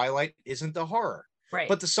 Twilight isn't a horror. Right.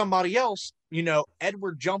 But to somebody else, you know,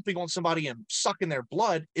 Edward jumping on somebody and sucking their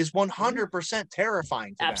blood is 100%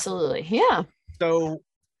 terrifying to them. Absolutely. Yeah. So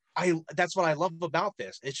that's what I love about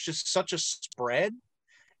this. It's just such a spread.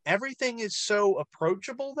 Everything is so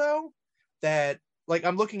approachable, though, that like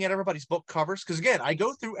I'm looking at everybody's book covers, because again, I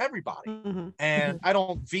go through everybody and I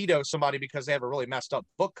don't veto somebody because they have a really messed up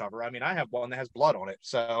book cover. I mean, I have one that has blood on it.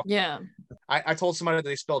 So yeah, I told somebody that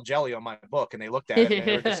they spelled jelly on my book, and they looked at it and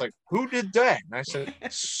they were just like, who did that? And I said,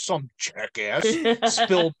 some jackass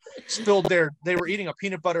spilled they were eating a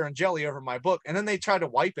peanut butter and jelly over my book, and then they tried to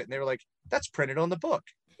wipe it and they were like, that's printed on the book.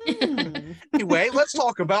 Anyway, let's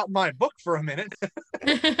talk about my book for a minute.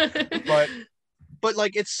 but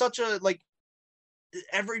like, it's such a like,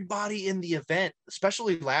 everybody in the event,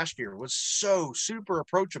 especially last year, was so super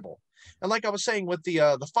approachable. And like I was saying with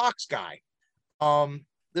the Fox guy,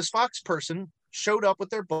 this Fox person showed up with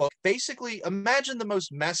their book. Basically, imagine the most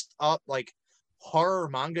messed up like horror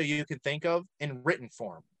manga you could think of in written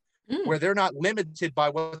form, where they're not limited by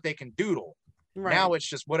what they can doodle. Right. Now it's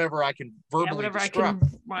just whatever I can verbally describe.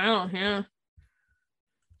 Wow, yeah.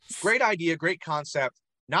 Great idea, great concept.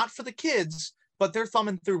 Not for the kids, but they're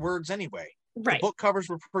thumbing through words anyway. Right. The book covers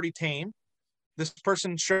were pretty tame. This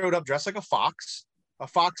person showed up dressed like a fox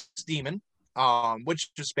demon,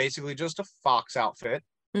 which is basically just a fox outfit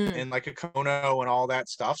and like a kimono and all that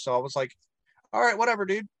stuff. So I was like, all right, whatever,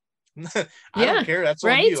 dude. I don't care. That's on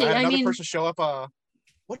right? you. I had another person show up.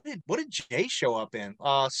 What did Jay show up in?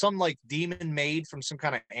 Some like demon maid from some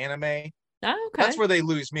kind of anime. Oh, okay. That's where they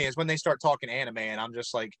lose me, is when they start talking anime, and I'm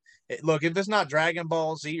just like, look, if it's not Dragon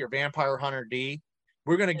Ball Z or Vampire Hunter D,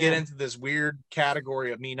 we're gonna get into this weird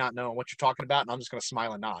category of me not knowing what you're talking about, and I'm just gonna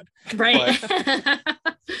smile and nod. Right.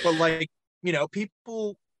 But like, you know,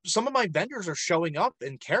 people, some of my vendors are showing up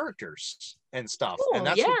in characters and stuff. Cool. And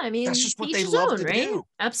that's that's just what they love to do.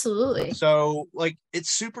 Absolutely. So like, it's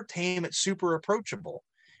super tame, it's super approachable.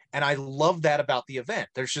 And I love that about the event.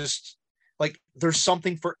 There's just like, there's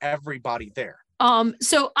something for everybody there.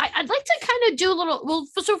 So I'd like to kind of do a little,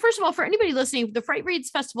 so first of all, for anybody listening, the Fright Reads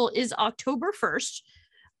Festival is October 1st.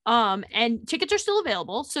 And tickets are still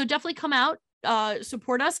available. So definitely come out,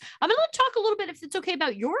 support us. I'm going to talk a little bit, if it's okay,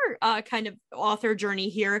 about your kind of author journey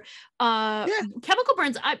here. Chemical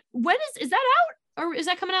Burns. When is that out, or is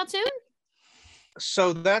that coming out soon? So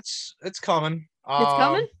it's coming. It's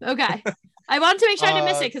coming. Okay. I wanted to make sure I didn't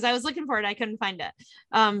miss it, because I was looking for it. I couldn't find it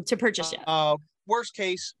to purchase yet. Worst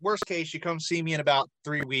case, you come see me in about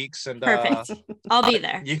 3 weeks, and perfect. I'll be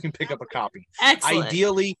there. You can pick up a copy. Excellent.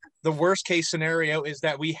 Ideally, the worst case scenario is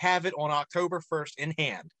that we have it on October 1st in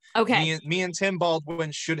hand. Okay. Me and Tim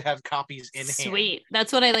Baldwin should have copies in hand. Sweet.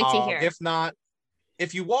 That's what I like to hear. If not,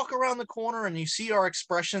 if you walk around the corner and you see our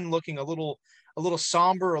expression looking a little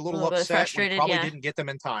somber, a little upset, we probably didn't get them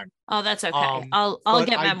in time. Oh, that's okay. I'll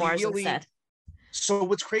get memoirs instead. So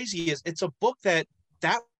what's crazy is it's a book that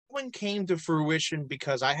one came to fruition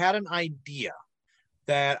because I had an idea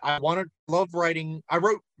that I love writing. I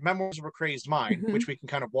wrote Memoirs of a Crazed Mind, which we can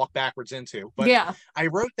kind of walk backwards into. But I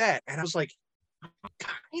wrote that, and I was like, I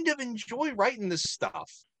kind of enjoy writing this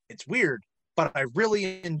stuff. It's weird, but I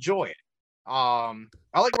really enjoy it. I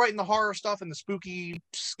like writing the horror stuff and the spooky,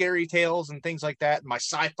 scary tales and things like that, and my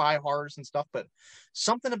sci-fi horrors and stuff. But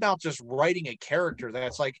something about just writing a character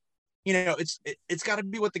that's like, you know, it's got to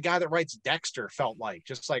be what the guy that writes Dexter felt like.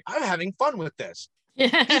 Just like, I'm having fun with this.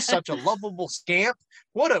 He's such a lovable scamp.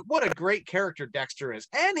 What a great character Dexter is,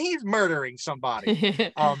 and he's murdering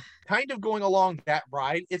somebody. Kind of going along that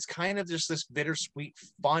ride. It's kind of just this bittersweet,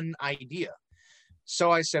 fun idea. So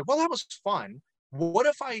I said, well, that was fun. What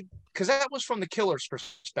if because that was from the killer's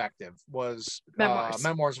perspective, was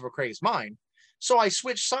Memoirs of a Crazed Mind. So I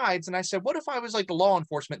switched sides and I said, what if I was like the law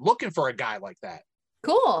enforcement looking for a guy like that?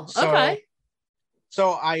 Cool. Okay.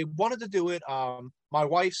 So I wanted to do it. My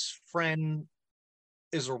wife's friend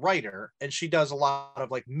is a writer, and she does a lot of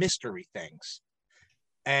like mystery things,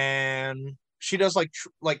 and she does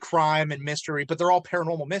like crime and mystery, but they're all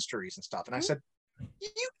paranormal mysteries and stuff. And I said,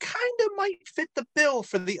 you kind of might fit the bill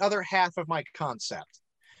for the other half of my concept.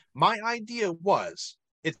 My idea was,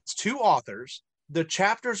 it's two authors. The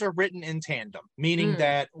chapters are written in tandem, meaning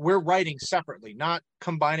that we're writing separately, not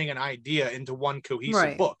combining an idea into one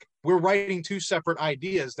cohesive book. We're writing two separate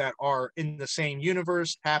ideas that are in the same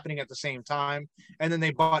universe, happening at the same time, and then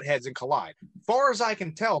they butt heads and collide. Far as I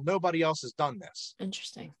can tell, nobody else has done this.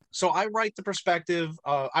 Interesting. So I write the perspective.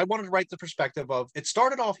 I wanted to write the perspective of, it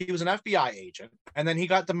started off, he was an FBI agent, and then he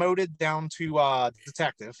got demoted down to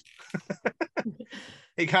detective.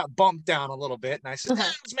 He got bumped down a little bit, and I said,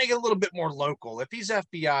 let's make it a little bit more local. If he's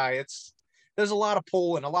FBI, there's a lot of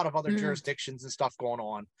pull and a lot of other jurisdictions and stuff going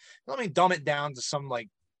on. Let me dumb it down to some like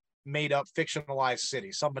made up fictionalized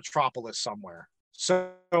city, some metropolis somewhere.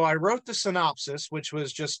 So I wrote the synopsis, which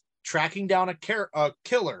was just tracking down a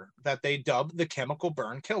killer that they dubbed the Chemical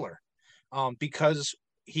Burn Killer, because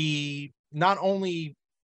he not only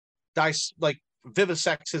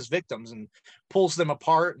vivisects his victims and pulls them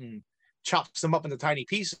apart and chops them up into tiny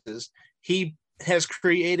pieces. He has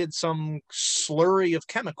created some slurry of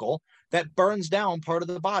chemical that burns down part of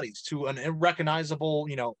the bodies to an unrecognizable,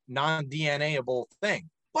 non-DNA-able thing.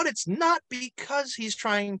 But it's not because he's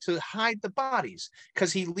trying to hide the bodies,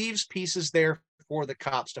 because he leaves pieces there for the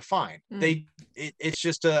cops to find. It's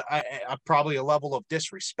just probably a level of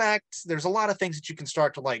disrespect. There's a lot of things that you can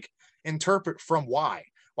start to like interpret from why.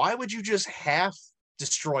 Why would you just half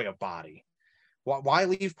destroy a body? Why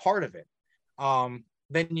leave part of it?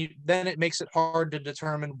 Then it makes it hard to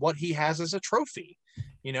determine what he has as a trophy,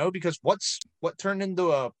 because what turned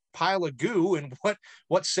into a pile of goo and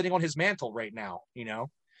what's sitting on his mantle right now,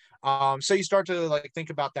 so you start to like think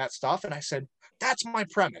about that stuff. And I said, that's my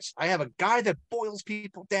premise. I have a guy that boils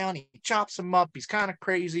people down. He chops them up. He's kind of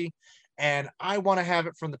crazy. And I want to have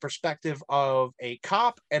it from the perspective of a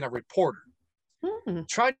cop and a reporter.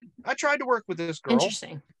 I tried to work with this girl.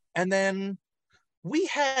 Interesting. And then we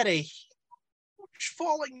had a huge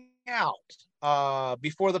falling out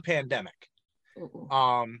before the pandemic.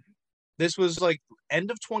 This was like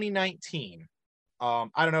end of 2019. I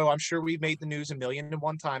don't know. I'm sure we've made the news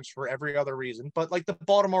 1,000,001 times for every other reason, but like the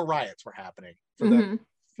Baltimore riots were happening for the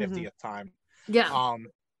 50th time. Yeah.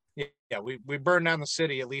 Yeah, we burn down the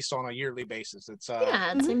city at least on a yearly basis. It's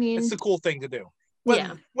it's the cool thing to do.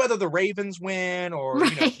 Whether the Ravens win or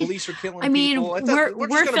police are killing people, we're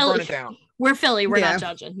just gonna burn it down. We're Philly. We're not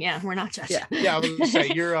judging. Yeah, we're not judging. Yeah, I was gonna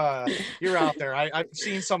say you're out there. I've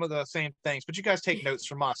seen some of the same things, but you guys take notes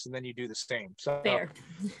from us and then you do the same. So fair.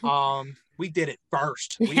 We did it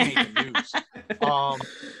first. We made the news.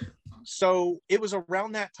 So it was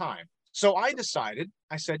around that time. So I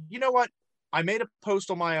said, you know what? I made a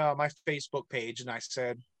post on my my Facebook page, and I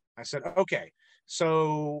said, okay,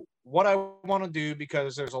 so what I want to do,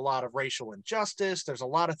 because there's a lot of racial injustice, there's a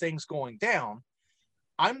lot of things going down,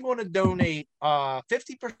 I'm going to donate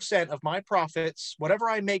 50% of my profits, whatever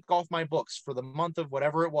I make off my books for the month of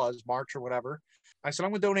whatever it was, March or whatever. I said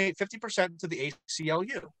I'm going to donate 50% to the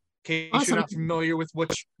ACLU. In case you're not familiar with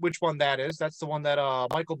which one that is, that's the one that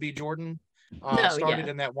Michael B. Jordan started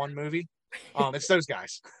in that one movie. It's those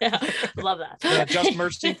guys. Yeah, love that. Just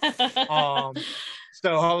Mercy.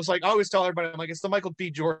 So I was like, I always tell everybody, I'm like, it's the Michael B.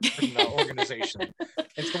 Jordan organization.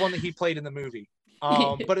 It's the one that he played in the movie.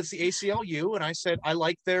 But it's the ACLU, and I said I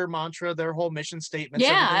like their mantra, their whole mission statement.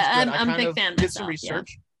 Yeah, I'm a big fan. Did some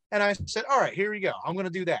research, and I said, all right, here we go. I'm going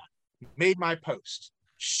to do that. Made my post.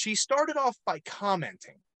 She started off by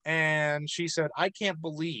commenting, and she said, I can't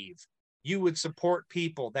believe you would support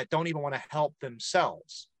people that don't even want to help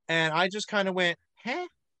themselves. And I just kind of went, huh?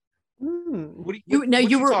 You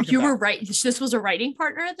were right. This was a writing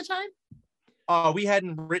partner at the time? We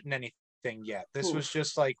hadn't written anything yet. This was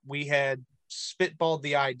just like, we had spitballed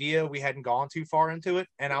the idea. We hadn't gone too far into it.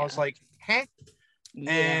 And I was like, huh?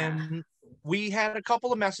 Yeah. And we had a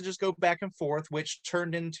couple of messages go back and forth, which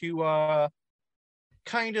turned into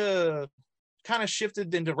kind of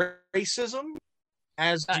shifted into racism,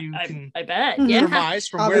 as you can I bet. surmise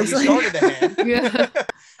from Obviously. where we started the hand. Yeah.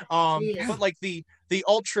 But like the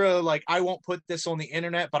ultra, like, I won't put this on the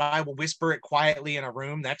internet, but I will whisper it quietly in a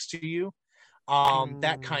room next to you.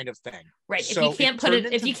 That kind of thing. Right. So if you can't put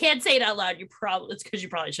it, if you can't say it out loud, it's because you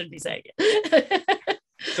probably shouldn't be saying it.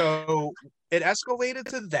 So it escalated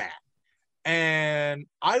to that. And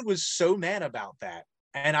I was so mad about that.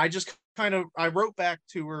 And I just I wrote back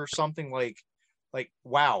to her something like,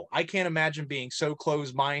 wow, I can't imagine being so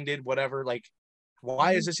close-minded, whatever. Like,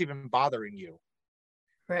 why is this even bothering you?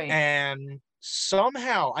 Right. And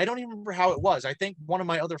somehow, I don't even remember how it was. I think one of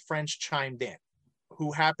my other friends chimed in,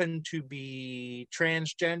 who happened to be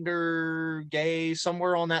transgender, gay,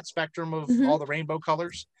 somewhere on that spectrum of all the rainbow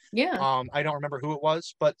colors. Yeah. I don't remember who it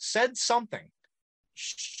was, but said something.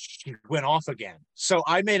 She went off again. So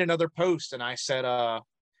I made another post, and I said,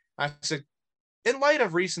 in light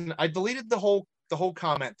of recent, I deleted the whole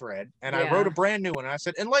comment thread, and I wrote a brand new one, and I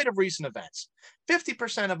said, in light of recent events,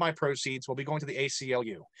 50% of my proceeds will be going to the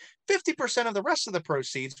ACLU. 50% of the rest of the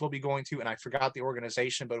proceeds will be going to, and I forgot the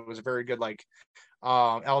organization, but it was a very good, like,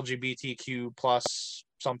 LGBTQ plus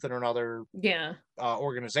something or another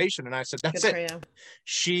organization. And I said, that's it.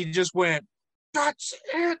 She just went, that's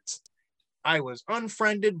it. I was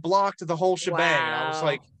unfriended, blocked, the whole shebang. Wow. I was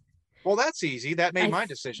like, well, that's easy. That made my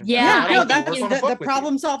decision. Yeah, no, the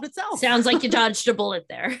problem solved itself. Sounds like you dodged a bullet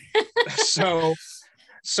there. So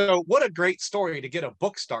what a great story to get a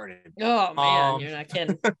book started. Oh man, you're not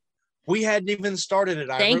kidding. We hadn't even started it.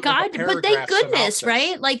 Thank God, but thank goodness,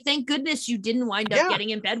 right? Like, thank goodness you didn't wind up getting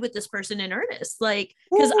in bed with this person in earnest. Like,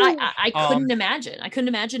 because I couldn't imagine. I couldn't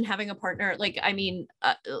imagine having a partner. Like, I mean,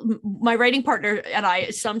 my writing partner and I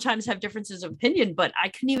sometimes have differences of opinion, but I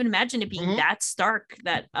couldn't even imagine it being that stark.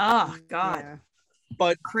 That oh God,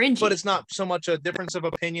 but cringy. But it's not so much a difference of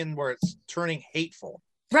opinion where it's turning hateful.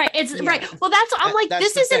 Right. It's right. Well, I'm like,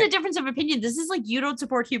 this isn't a difference of opinion. This is like, you don't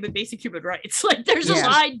support basic human rights. Like, there's a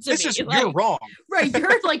line to this me. Is, like, you're wrong. Right.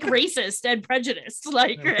 You're like racist and prejudiced.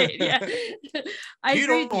 Like, right. Yeah. You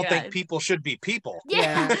don't think people should be people.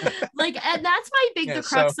 Yeah. Like, and that's the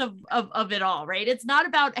crux of it all, right? It's not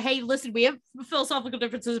about, hey, listen, we have philosophical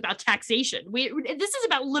differences about taxation. This is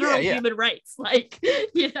about literal human rights. Like,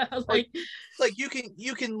 like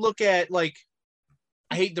you can look at, like,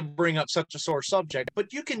 I hate to bring up such a sore subject,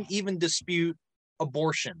 but you can even dispute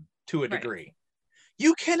abortion to a degree.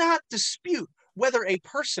 You cannot dispute whether a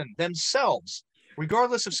person themselves,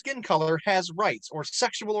 regardless of skin color, has rights, or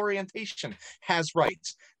sexual orientation has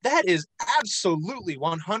rights. That is absolutely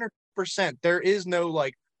 100%. There is no,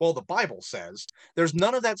 like, well, the Bible says. There's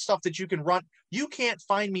none of that stuff that you can run. You can't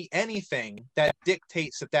find me anything that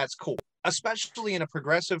dictates that that's cool, especially in a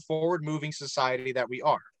progressive, forward-moving society that we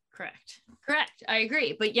are. Correct. I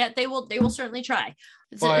agree, but yet they will certainly try.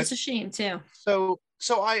 It's a shame too. So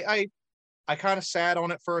I kind of sat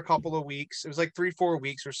on it for a couple of weeks. It was like 3-4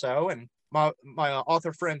 weeks or so, and my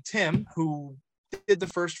author friend Tim, who did the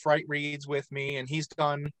first Fright reads with me, and he's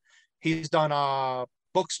done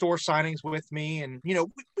bookstore signings with me, and we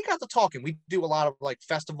got to talking. We do a lot of like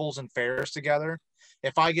festivals and fairs together.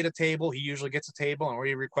 If I get a table, he usually gets a table, and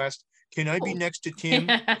we request, can I be next to Tim?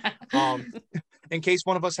 In case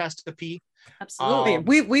one of us has to pee.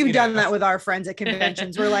 Absolutely. We've done that with our friends at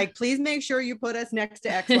conventions. We're like, please make sure you put us next to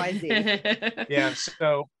XYZ. Yeah.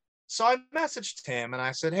 So I messaged him and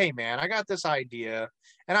I said, hey man, I got this idea.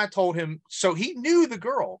 And I told him, so he knew the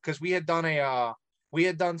girl because we had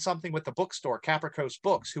done something with the bookstore, Capricoast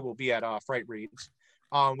Books, who will be at Fright Reads.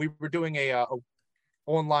 We were doing a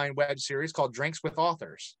online web series called Drinks with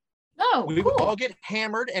Authors. Oh, we would all get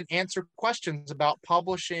hammered and answer questions about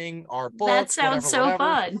publishing our books. That sounds whatever.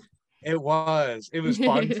 Fun. It was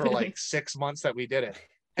fun for like 6 months that we did it.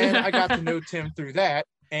 And I got to know Tim through that.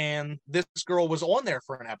 And this girl was on there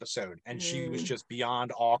for an episode, and she was just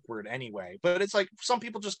beyond awkward anyway. But it's like some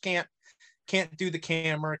people just can't do the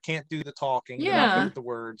camera, can't do the talking, they're not good with the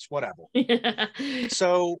words, whatever. Yeah.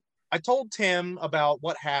 So I told Tim about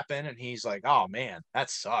what happened, and he's like, oh man, that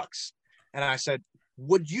sucks. And I said,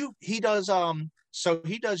 he does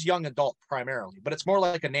young adult primarily, but it's more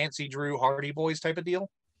like a Nancy Drew Hardy Boys type of deal.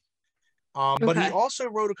 But he also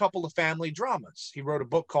wrote a couple of family dramas. He wrote a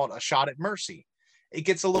book called A Shot at Mercy. It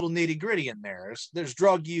gets a little nitty gritty in there. There's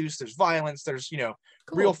drug use, there's violence, there's,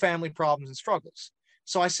 real family problems and struggles.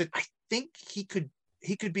 So I said, I think he could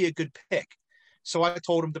be a good pick. So I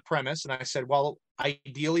told him the premise, and I said, well,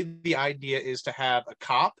 ideally the idea is to have a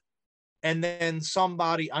cop and then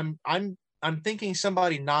somebody, I'm thinking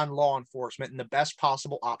somebody non-law enforcement, and the best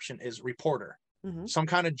possible option is reporter, some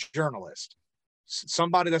kind of journalist,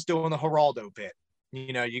 somebody that's doing the Geraldo bit.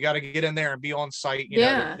 You got to get in there and be on site.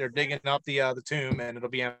 They're digging up the tomb and it'll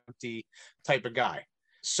be empty type of guy.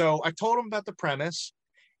 So I told him about the premise.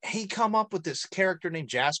 He come up with this character named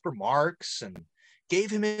Jasper Marks and gave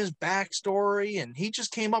him his backstory, and he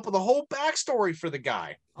just came up with a whole backstory for the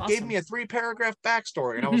guy. Awesome. Gave me a 3-paragraph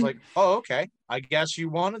backstory, and I was like, oh, okay, I guess you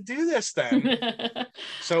want to do this then.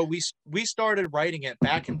 So we started writing it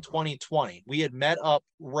back in 2020. We had met up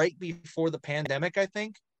right before the pandemic, I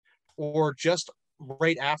think, or just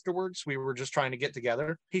right afterwards. We were just trying to get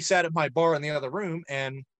together. He sat at my bar in the other room,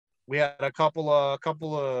 and we had a couple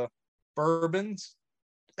of bourbons.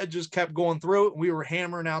 It just kept going through it. We were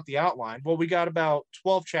hammering out the outline. Well, we got about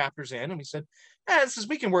 12 chapters in, and we said,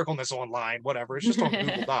 we can work on this online, whatever. It's just on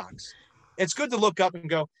Google Docs. It's good to look up and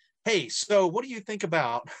go, hey, so what do you think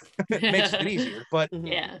about? It makes it easier. But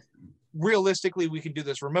realistically, we can do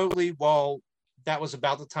this remotely. Well, that was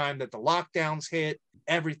about the time that the lockdowns hit.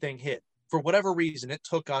 Everything hit. For whatever reason, it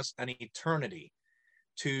took us an eternity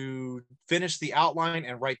to finish the outline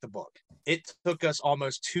and write the book. It took us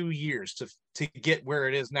almost 2 years to get where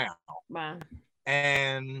it is now. Wow.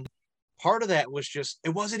 And part of that was just, it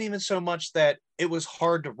wasn't even so much that it was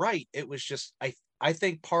hard to write. It was just, I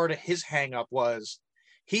think part of his hang up was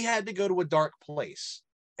he had to go to a dark place.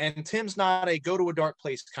 And Tim's not a go to a dark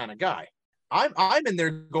place kind of guy. I'm in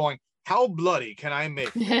there going, how bloody can I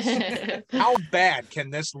make this? How bad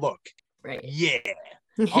can this look? Right. Yeah.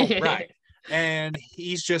 All right. And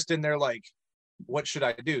he's just in there like, what should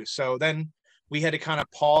I do? So then we had to kind of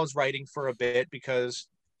pause writing for a bit because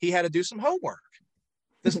he had to do some homework.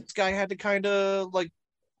 This guy had to kind of like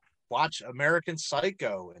watch American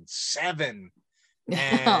Psycho and Seven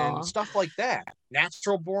and stuff like that.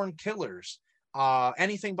 Natural Born Killers.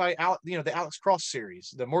 Anything by the Alex Cross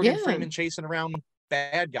series, the Morgan Freeman chasing around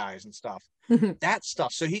bad guys and stuff. That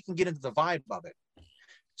stuff, so he can get into the vibe of it.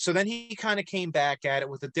 So then he kind of came back at it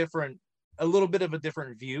with a little bit of a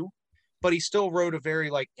different view, but he still wrote a very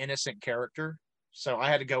like innocent character. So I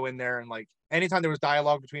had to go in there and like anytime there was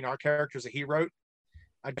dialogue between our characters that he wrote,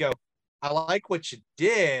 I'd go, I like what you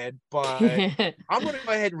did, but I'm going to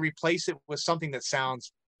go ahead and replace it with something that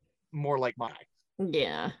sounds more like mine.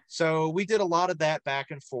 Yeah. So we did a lot of that back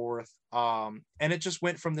and forth. And it just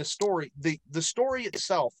went from this story. The story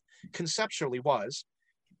itself conceptually was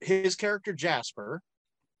his character Jasper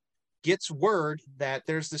gets word that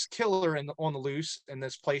there's this killer on the loose in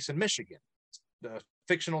this place in Michigan, the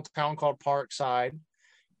fictional town called Parkside,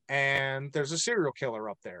 and there's a serial killer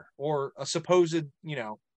up there, or a supposed,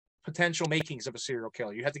 potential makings of a serial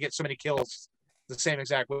killer. You have to get so many kills the same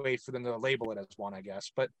exact way for them to label it as one, I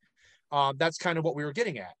guess. But that's kind of what we were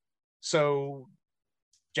getting at. So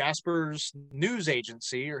Jasper's news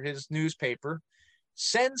agency or his newspaper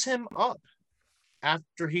sends him up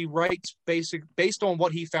after he writes based on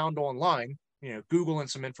what he found online, Google and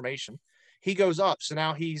some information, he goes up. So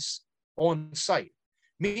now he's on site.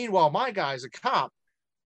 Meanwhile, my guy's a cop,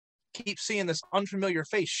 keeps seeing this unfamiliar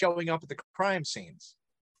face showing up at the crime scenes.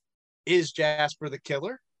 Is Jasper the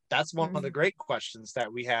killer? That's one of the great questions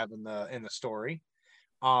that we have in the story.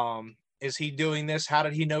 Is he doing this? How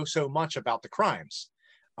did he know so much about the crimes?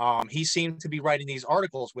 He seemed to be writing these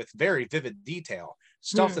articles with very vivid detail,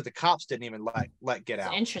 stuff that the cops didn't even let get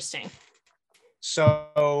out. Interesting.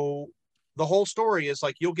 So the whole story is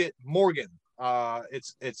like, you'll get Morgan.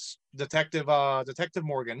 It's Detective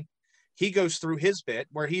Morgan. He goes through his bit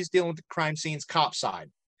where he's dealing with the crime scene's cop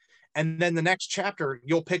side. And then the next chapter,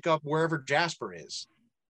 you'll pick up wherever Jasper is.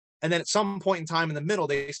 And then at some point in time in the middle,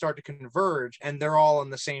 they start to converge and they're all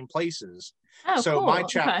in the same places. Oh, so cool. my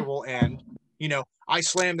chapter will end, I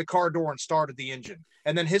slammed the car door and started the engine.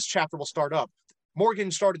 And then his chapter will start up.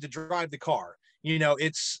 Morgan started to drive the car.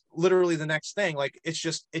 It's literally the next thing. Like, it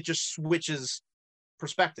just switches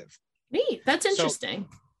perspective. Neat. That's interesting.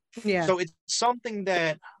 So it's something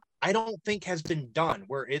that I don't think has been done,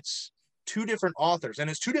 where it's two different authors and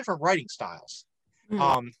it's two different writing styles.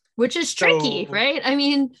 Which is tricky, right? I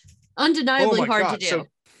mean, undeniably hard to do.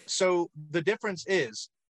 So the difference is,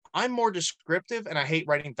 I'm more descriptive and I hate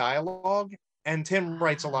writing dialogue, and Tim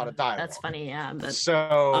writes a lot of dialogue. That's funny, yeah. I'm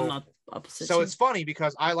opposite. So it's funny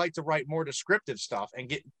because I like to write more descriptive stuff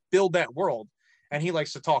and build that world, and he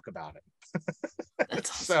likes to talk about it.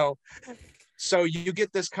 That's awesome. So you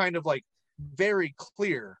get this kind of like very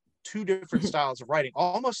clear two different styles of writing,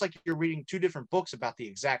 almost like you're reading two different books about the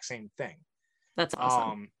exact same thing. That's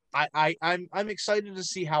awesome. I'm excited to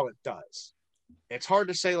see how it does. It's hard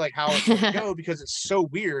to say like how it's going to go because it's so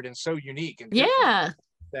weird and so unique and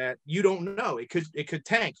that you don't know. It could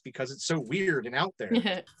tank because it's so weird and out there.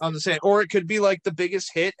 I'm just saying, or it could be like the biggest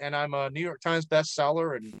hit and I'm a New York Times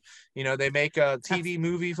bestseller, and they make a TV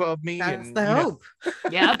movie of me. That's and the hope.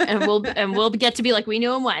 Yep, and we'll get to be like, we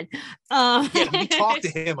knew him when. We talked to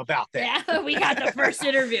him about that. Yeah, we got the first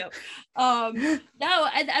interview. No,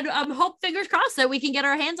 I'm fingers crossed that we can get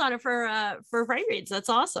our hands on it for Fright Reads. That's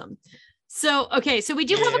awesome. So we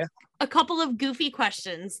do have a couple of goofy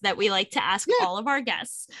questions that we like to ask all of our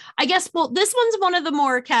guests. I guess, well, this one's one of the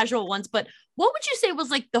more casual ones, but what would you say was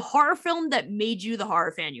like the horror film that made you the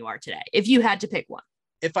horror fan you are today, if you had to pick one?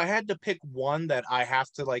 If I had to pick one that I have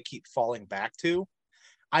to like keep falling back to,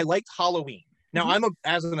 I liked Halloween. Now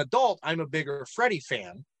as an adult, I'm a bigger Freddy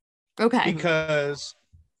fan. Okay.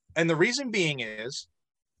 And the reason being is,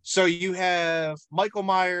 so you have Michael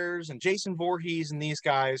Myers and Jason Voorhees and these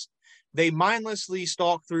guys, they mindlessly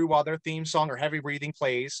stalk through while their theme song or Heavy Breathing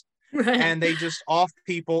plays, and they just off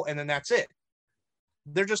people, and then that's it.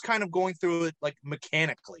 They're just kind of going through it like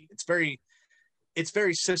mechanically. It's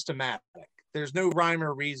very systematic. There's no rhyme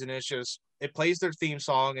or reason. It's just, it plays their theme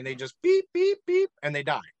song and they just beep, beep, beep, and they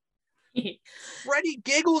die. Freddy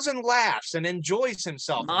giggles and laughs and enjoys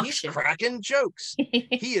himself. He's cracking jokes.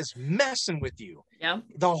 He is messing with you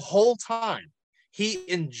the whole time. He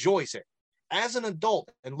enjoys it. As an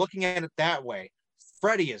adult and looking at it that way,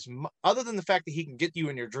 Freddy is, other than the fact that he can get you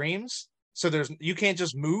in your dreams, so you can't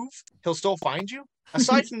just move, he'll still find you.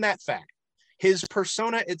 Aside from that fact, his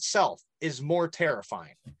persona itself is more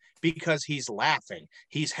terrifying because he's laughing,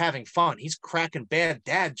 he's having fun, he's cracking bad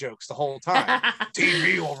dad jokes the whole time.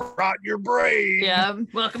 TV will rot your brain. Yeah,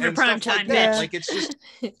 welcome to prime time, bitch. Like, it's just,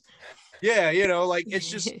 it's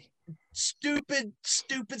just stupid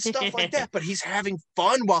stuff like that, but he's having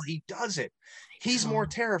fun while he does it. He's more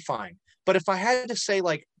terrifying. But if I had to say,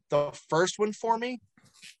 like, the first one for me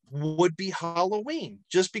would be Halloween,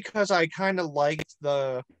 just because I kind of liked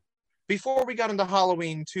before we got into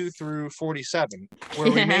Halloween 2 through 47,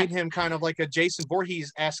 where we made him kind of like a Jason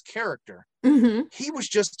Voorhees-esque character. He was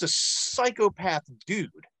just a psychopath dude.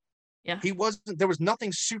 Yeah. There was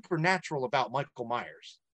nothing supernatural about Michael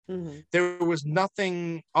Myers. There was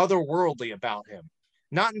nothing otherworldly about him.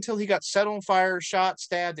 Not until he got set on fire, shot,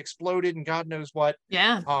 stabbed, exploded, and God knows what.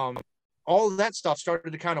 Yeah. All of that stuff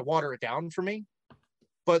started to kind of water it down for me.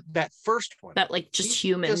 But that first one, that like just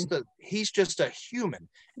human. He's just a human.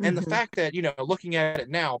 And the fact that, looking at it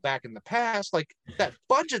now back in the past, like that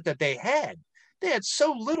budget that they had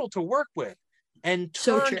so little to work with and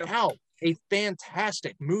turned out a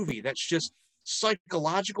fantastic movie that's just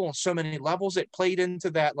psychological on so many levels. It played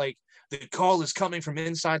into that, like, the call is coming from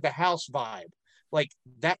inside the house vibe, like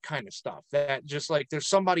that kind of stuff, that just like there's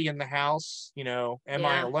somebody in the house, am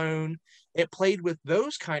I alone? It played with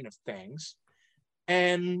those kind of things,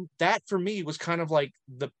 and that for me was kind of like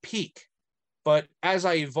the peak. But as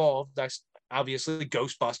I evolved, obviously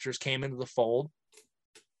Ghostbusters came into the fold.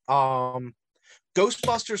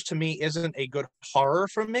 Ghostbusters to me isn't a good horror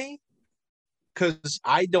for me because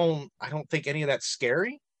I don't think any of that's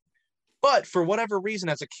scary. But for whatever reason,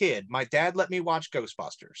 as a kid, my dad let me watch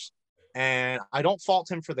Ghostbusters, and I don't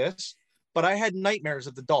fault him for this, but I had nightmares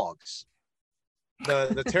of the dogs,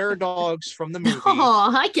 the terror dogs from the movie.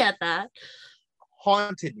 Oh, I get that.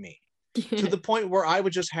 Haunted me to the point where I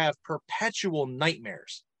would just have perpetual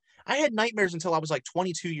nightmares. I had nightmares until I was like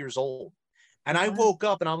 22 years old, and I woke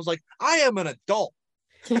up and I was like, I am an adult.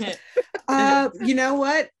 You know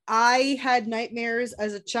what? I had nightmares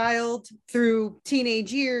as a child through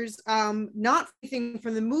teenage years. Not anything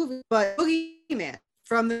from the movie, but Boogeyman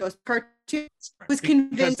from the cartoon. Was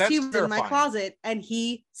convinced he was in my closet, and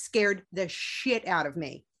he scared the shit out of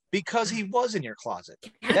me. Because he was in your closet.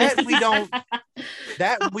 That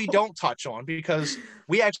we don't touch on, because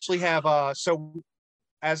we actually have so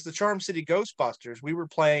as the Charm City Ghostbusters, we were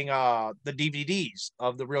playing the DVDs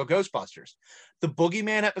of the real Ghostbusters. The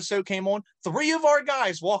Boogeyman episode came on. 3 of our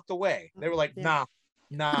guys walked away. They were like, nah,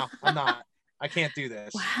 I'm not. I can't do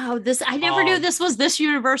this. Wow, I never knew this was this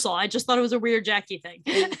universal. I just thought it was a weird Jackie thing.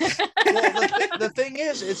 The thing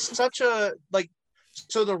is, it's such a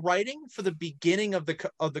so the writing for the beginning of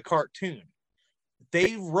the cartoon,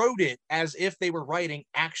 they wrote it as if they were writing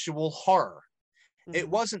actual horror. It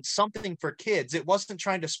wasn't something for kids. It wasn't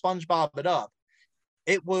trying to SpongeBob it up.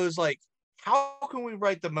 It was like, how can we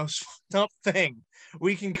write the most fucked up thing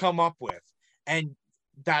we can come up with? And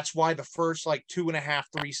that's why the first 2.5,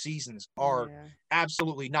 3 seasons are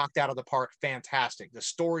absolutely knocked out of the park. Fantastic. The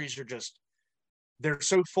stories are they're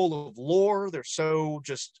so full of lore. They're so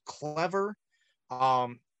just clever.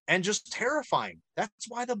 And just terrifying. That's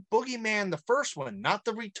why the Boogeyman, the first one, not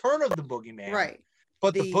the Return of the Boogeyman. Right.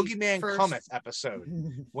 But the Boogeyman Cometh episode,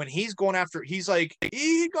 when he's going after, he's like,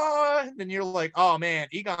 Egon! And you're like, oh man,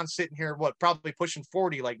 Egon's sitting here, probably pushing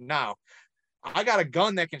 40, no, I got a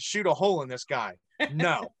gun that can shoot a hole in this guy.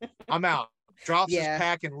 No, I'm out. Drops his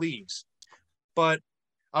pack and leaves. But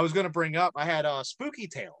I was going to bring up, I had Spooky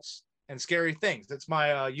Tales and Scary Things. That's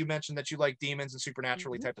my, you mentioned that you like demons and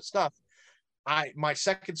supernaturally type of stuff. My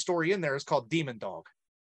second story in there is called Demon Dog.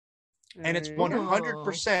 And it's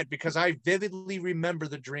 100% because I vividly remember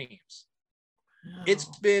the dreams. Oh.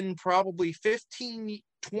 It's been probably 15,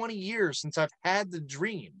 20 years since I've had the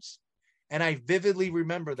dreams, and I vividly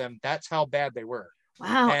remember them. That's how bad they were.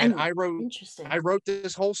 Wow. And I wrote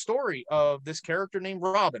this whole story of this character named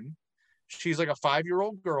Robin. She's like a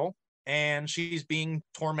 5-year-old girl, and she's being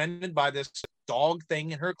tormented by this dog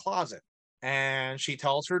thing in her closet. And she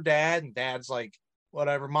tells her dad, and dad's like,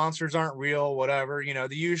 whatever, monsters aren't real, whatever,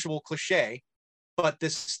 the usual cliche. But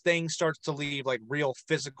this thing starts to leave real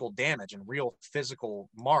physical damage and real physical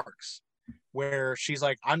marks, where she's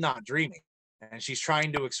like, I'm not dreaming. And she's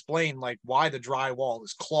trying to explain why the drywall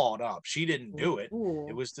is clawed up. She didn't do it. Ooh.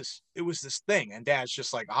 It was this thing. And dad's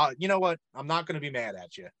just like, you know what? I'm not going to be mad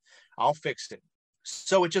at you. I'll fix it.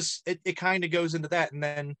 So it kind of goes into that. And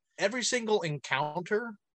then every single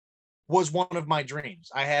encounter was one of my dreams.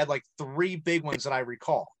 I had 3 big ones that I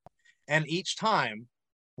recall. And each time,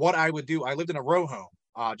 what I would do, I lived in a row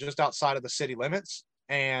home just outside of the city limits.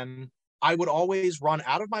 And I would always run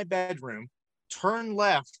out of my bedroom, turn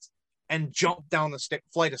left, and jump down the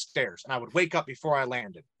flight of stairs. And I would wake up before I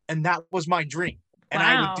landed. And that was my dream. And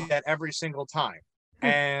I would do that every single time.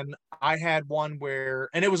 And I had one where,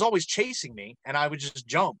 and it was always chasing me, and I would just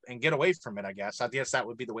jump and get away from it, I guess. I guess that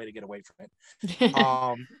would be the way to get away from it.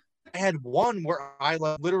 I had one where I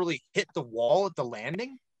literally hit the wall at the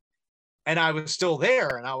landing, and I was still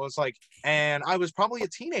there. And I was and I was probably a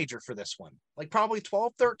teenager for this one, probably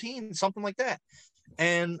 12, 13, something like that.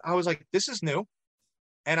 And I was like, this is new.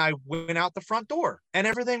 And I went out the front door, and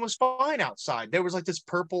everything was fine outside. There was this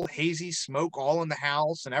purple hazy smoke all in the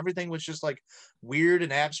house, and everything was just weird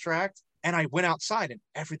and abstract. And I went outside, and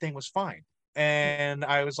everything was fine. And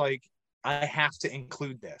I was like, I have to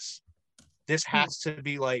include this. This has to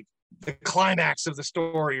be the climax of the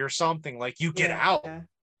story or something. You get out,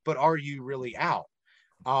 but are you really out?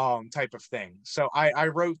 Type of thing. So I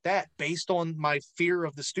wrote that based on my fear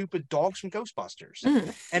of the stupid dogs from Ghostbusters.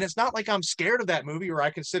 And it's not I'm scared of that movie or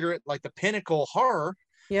I consider it the pinnacle horror.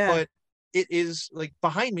 But it is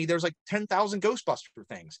behind me, there's 10,000 Ghostbuster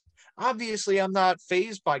things. Obviously, I'm not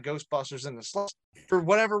fazed by Ghostbusters in the slightest. For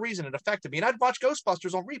whatever reason, it affected me. And I'd watch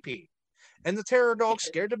Ghostbusters on repeat. And the terror dog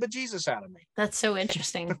scared the bejesus out of me. That's so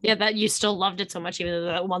interesting. Yeah, that you still loved it so much, even though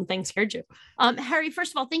that one thing scared you. Harry,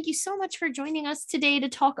 first of all, thank you so much for joining us today to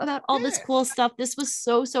talk about all this cool stuff. This was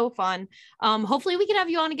so fun. Hopefully we can have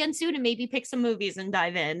you on again soon and maybe pick some movies and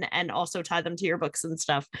dive in and also tie them to your books and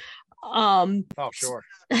stuff. Oh, sure.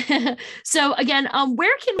 So again,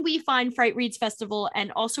 where can we find Fright Reads Festival,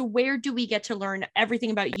 and also where do we get to learn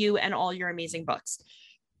everything about you and all your amazing books?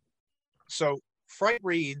 So Fright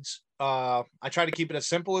Reads, I try to keep it as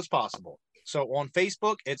simple as possible. So on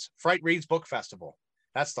Facebook, it's Fright Reads Book Festival.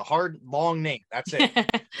 That's the hard, long name. That's it.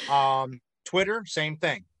 Twitter, same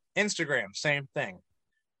thing. Instagram, same thing.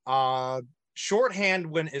 Shorthand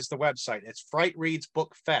when is the website. It's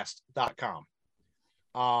frightreadsbookfest.com.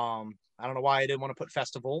 I don't know why I didn't want to put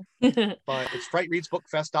festival, but it's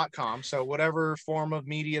frightreadsbookfest.com. So whatever form of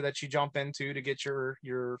media that you jump into to get your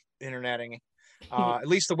interneting, at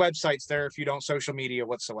least the website's there if you don't social media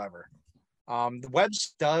whatsoever. The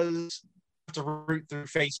website does have to route through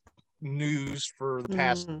Facebook news for the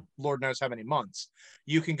past Lord knows how many months.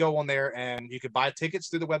 You can go on there and you can buy tickets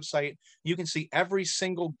through the website. You can see every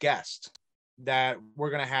single guest that we're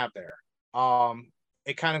going to have there.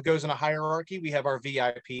 It kind of goes in a hierarchy. We have our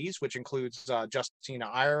VIPs, which includes Justina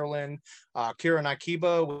Ireland, Kira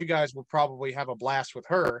Naikiba. You guys will probably have a blast with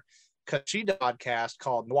her because she does a podcast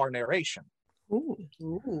called Noir Narration. Ooh.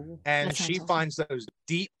 And she finds those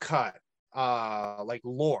deep cut like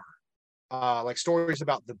lore, like stories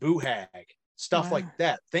about the Boo Hag, stuff like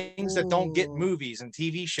that, things that don't get movies and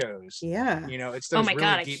TV shows. Yeah, you know, it's those my really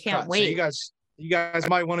God, deep I can't cuts. wait. So you guys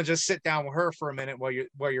might want to just sit down with her for a minute while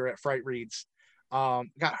you're at Fright Reads.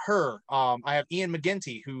 Got her. I have Ian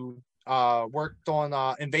McGinty, who worked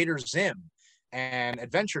on Invader Zim and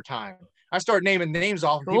Adventure Time. I started naming names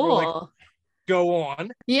off, and people were like, "Go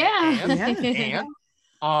on." Yeah.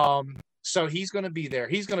 So he's going to be there.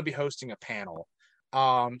 He's going to be hosting a panel.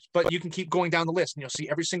 But you can keep going down the list, and you'll see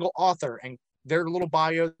every single author and their little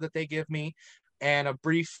bio that they give me, and a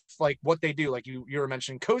brief like what they do. Like you were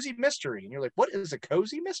mentioning cozy mystery, and you're like, what is a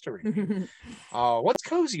cozy mystery? What's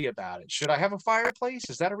cozy about it? Should I have a fireplace?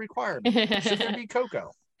 Is that a requirement? Should there be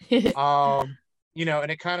cocoa? You know,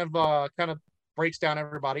 and it kind of breaks down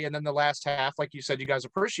everybody. And then the last half, like you said, you guys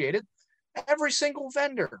appreciate it. Every single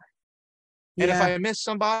vendor. And if I miss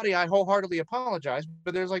somebody, I wholeheartedly apologize,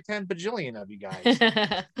 but there's like 10 bajillion of you guys.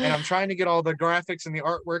 And I'm trying to get all the graphics and the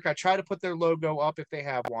artwork. I try to put their logo up if they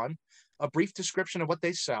have one, a brief description of what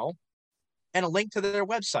they sell, and a link to their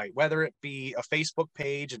website, whether it be a Facebook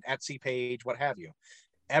page, an Etsy page, what have you.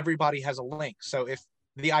 Everybody has a link. So if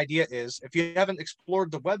the idea is, if you haven't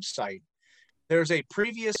explored the website, there's a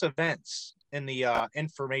previous events in the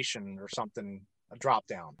information or something, a drop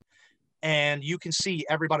down. And you can see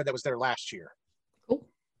everybody that was there last year. Cool.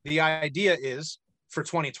 The idea is for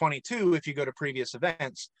 2022, if you go to previous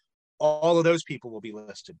events, all of those people will be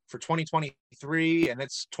listed. For 2023 and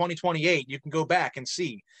it's 2028, you can go back and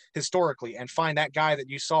see historically and find that guy that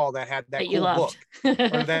you saw that had that cool book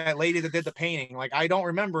or that lady that did the painting. Like, I don't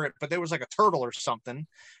remember it, but there was like a turtle or something.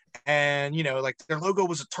 And, you know, like their logo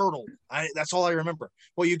was a turtle. That's all I remember.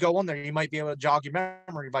 Well, you go on there, you might be able to jog your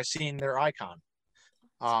memory by seeing their icon.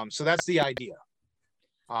 So that's the idea.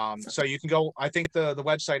 So you can go, I think the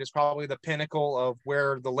website is probably the pinnacle of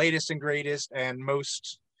where the latest and greatest and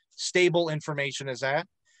most stable information is at,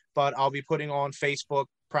 but I'll be putting on Facebook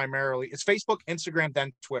primarily. It's Facebook, Instagram,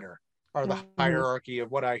 then Twitter are the hierarchy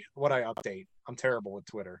of what I update. I'm terrible with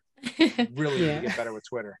Twitter. Really need to get better with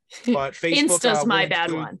Twitter. But Facebook, Insta's my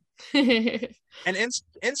bad one. And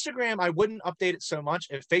Instagram, I wouldn't update it so much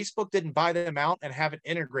if Facebook didn't buy them out and have it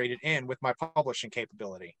integrated in with my publishing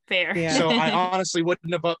capability. Fair. Yeah. So I honestly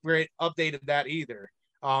wouldn't have updated that either.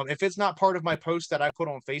 If it's not part of my post that I put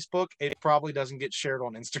on Facebook, it probably doesn't get shared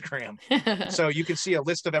on Instagram. So you can see a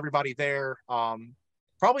list of everybody there.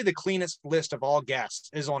 Probably the cleanest list of all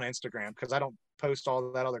guests is on Instagram because I don't post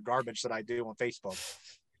all that other garbage that I do on Facebook.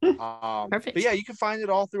 Perfect. But yeah, you can find it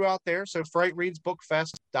all throughout there. So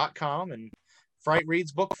frightreadsbookfest.com and Fright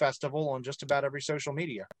Reads Book Festival on just about every social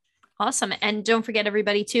media. Awesome. And don't forget,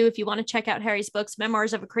 everybody, too, if you want to check out Harry's books,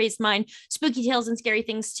 Memoirs of a Crazed Mind, Spooky Tales and Scary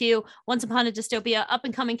Things too, Once Upon a Dystopia, Up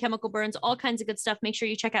and Coming Chemical Burns, all kinds of good stuff. Make sure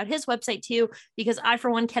you check out his website too, because I, for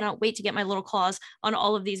one, cannot wait to get my little claws on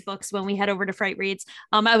all of these books when we head over to Fright Reads.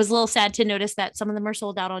 I was a little sad to notice that some of them are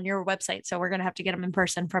sold out on your website, so we're going to have to get them in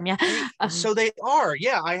person from you. So they are.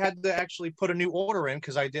 Yeah, I had to actually put a new order in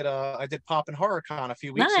because I did Pop and HorrorCon a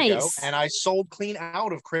few weeks ago, and I sold clean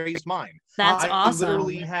out of Crazed Mind. That's awesome. I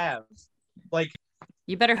literally have. Like,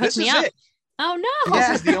 you better hook me up. Oh no! This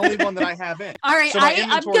is the only one that I have in. All right, so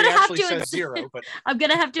I'm gonna have to says 0, but I'm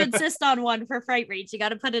gonna have to insist on one for Fright Reads. You got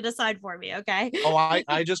to put it aside for me, okay? Oh,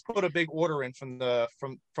 I just put a big order in from the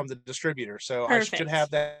distributor, so perfect. I should have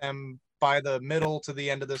them by the middle to the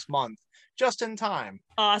end of this month. just in time.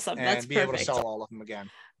 Awesome. And That's be perfect. able to sell all of them again.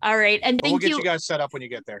 All right. And we'll get you guys set up when you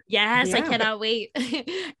get there. Yes, I cannot wait.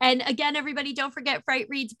 And again, everybody, don't forget Fright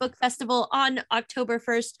Reads Book Festival on October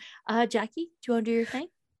 1st. Jackie, do you want to do your thing?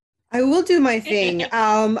 I will do my thing.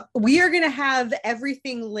 We are going to have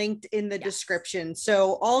everything linked in the description.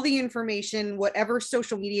 So all the information, whatever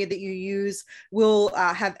social media that you use, will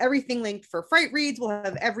have everything linked for Fright Reads. We'll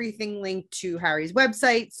have everything linked to Harry's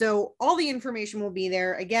website. So all the information will be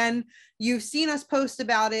there. Again, you've seen us post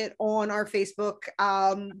about it on our Facebook.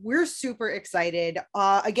 We're super excited.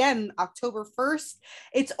 Again, October 1st.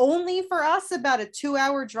 It's only for us about a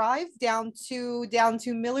 2-hour drive down to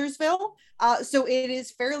Millersville. So it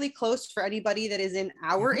is fairly close for anybody that is in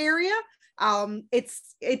our area.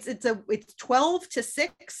 It's 12 to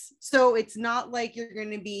 6. So it's not like you're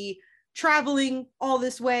going to be traveling all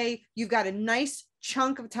this way. You've got a nice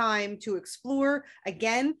chunk of time to explore.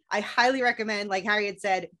 Again, I highly recommend, like Harry had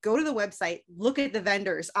said, go to the website, look at the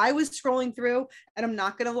vendors. I was scrolling through, and I'm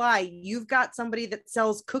not going to lie, you've got somebody that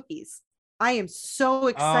sells cookies. I am so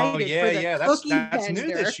excited for the cookie that's vendor.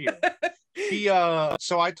 new this year.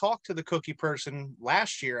 So I talked to the cookie person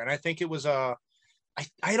last year, and I think it was I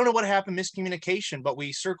don't know what happened, miscommunication, but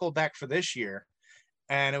we circled back for this year,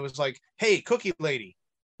 and it was like, hey, cookie lady.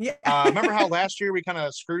 Yeah. Remember how last year we kind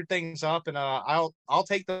of screwed things up, and I'll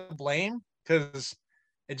take the blame because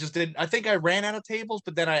it just did. I think I ran out of tables,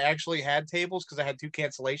 but then I actually had tables because I had 2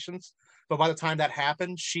 cancellations. But by the time that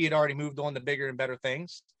happened, she had already moved on to bigger and better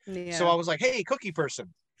things. Yeah. So I was like, hey, cookie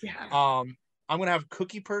person. Yeah. I'm going to have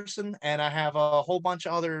cookie person, and I have a whole bunch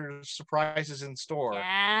of other surprises in store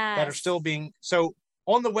that are still being. So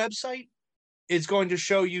on the website, it's going to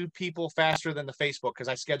show you people faster than the Facebook because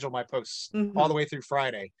I schedule my posts all the way through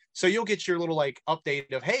Friday. So you'll get your little like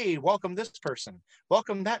update of, hey, welcome this person,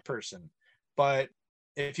 welcome that person. But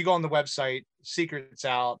if you go on the website, secret's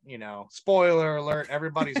out, spoiler alert,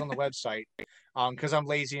 everybody's on the website because I'm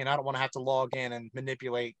lazy and I don't want to have to log in and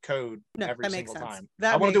manipulate code every single time.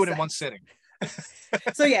 I want to do it in one sitting.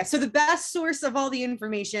 So the best source of all the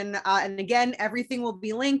information, and again, everything will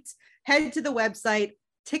be linked. Head to the website.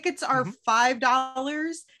 Tickets are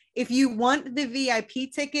 $5. If you want the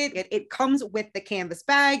VIP ticket, it comes with the canvas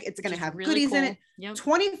bag. It's going to have really goodies in it. Yep.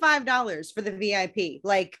 $25 for the VIP.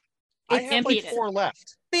 Like, I have like 4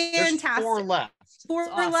 left. Fantastic. There's 4 left. 4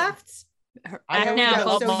 left. I have to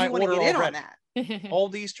up my order already. That.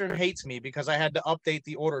 Old Eastern hates me because I had to update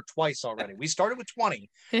the order twice already. We started with 20.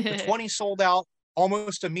 The 20 sold out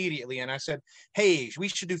almost immediately, and I said, hey, we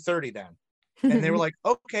should do 30 then. And they were like,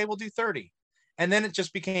 okay, we'll do 30. And then it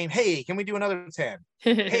just became, hey, can we do another 10?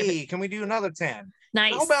 Hey, can we do another 10?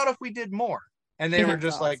 Nice. How about if we did more? And they were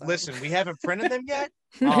just awesome. Like, listen, we haven't printed them yet.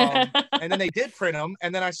 And then they did print them.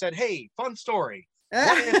 And then I said, hey, fun story.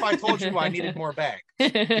 What if I told you I needed more bags?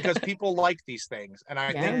 Because people like these things. And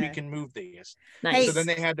I think we can move these. Nice. So then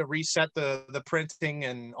they had to reset the printing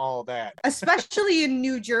and all that. Especially in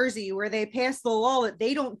New Jersey, where they passed the law that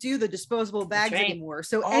they don't do the disposable bags anymore.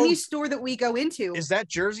 So any store that we go into. Is that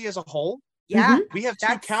Jersey as a whole? Yeah. We have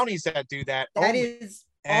 2 counties that do that. That is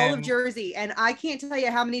all of Jersey. And I can't tell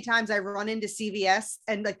you how many times I run into CVS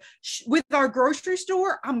and like with our grocery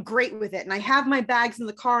store, I'm great with it. And I have my bags in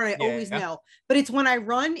the car and I always know. But it's when I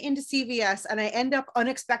run into CVS and I end up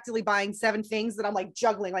unexpectedly buying 7 things that I'm like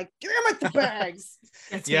juggling, like, damn it, the bags.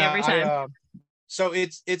 That's me every time. So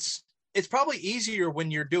it's probably easier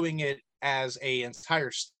when you're doing it as a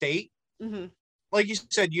entire state. Like you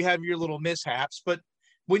said, you have your little mishaps, but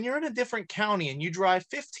when you're in a different county and you drive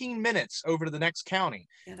 15 minutes over to the next county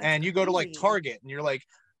and you go to like Target and you're like,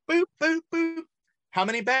 boop, boop, boop. How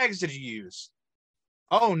many bags did you use?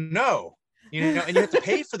 Oh no. And you have to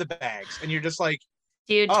pay for the bags and you're just like,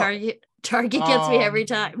 dude, Target gets me every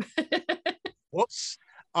time. Whoops.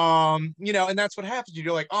 And that's what happens.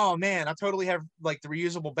 You're like, oh man, I totally have like the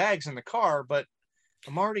reusable bags in the car, but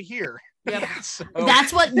I'm already here. Yep. So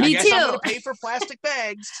that's what me too. I'm gonna pay for plastic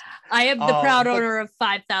bags. I am the proud owner of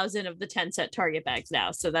 5,000 of the 10-cent Target bags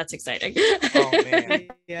now, so that's exciting. Oh man,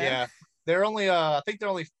 yeah. They're only I think they're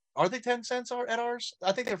only, are they 10 cents at ours?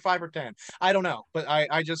 I think they're 5 or 10. I don't know, but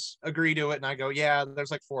I just agree to it and I go, yeah,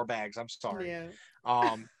 there's like 4 bags. I'm sorry.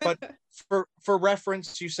 Yeah. But for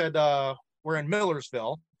reference, you said we're in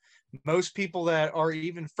Millersville. Most people that are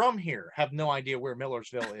even from here have no idea where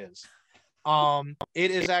Millersville is. It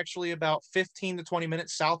is actually about 15 to 20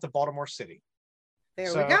 minutes south of Baltimore City.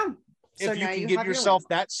 There we go. If you can give yourself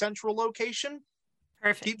that central location,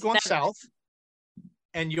 perfect. Keep going south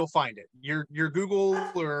and you'll find it. Your Google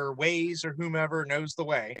or Waze or whomever knows the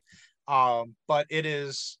way. But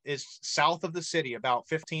it's south of the city, about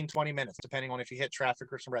 15-20 minutes, depending on if you hit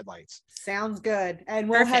traffic or some red lights. Sounds good. And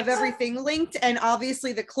we'll have everything linked. And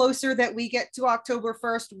obviously, the closer that we get to October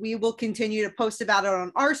 1st, we will continue to post about it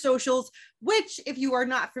on our socials, which, if you are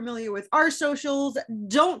not familiar with our socials,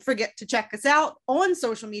 don't forget to check us out on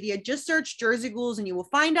social media. Just search Jersey Ghouls and you will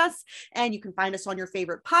find us. And you can find us on your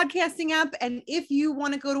favorite podcasting app. And if you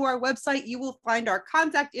want to go to our website, you will find our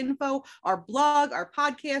contact info, our blog, our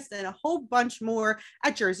podcast, and a whole bunch more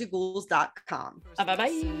at jerseyghouls.com.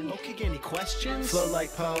 Bye-bye. Okay, any questions? Flow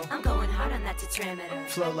like Poe. I'm going hard on that tetrameter.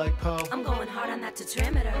 Flow like Poe. I'm going hard on that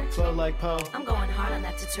tetrameter. Flow like Poe. I'm going hard on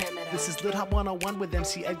that tetrameter. This is Lit Hop 101 with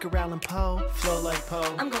MC Edgar Allan Poe. Flow like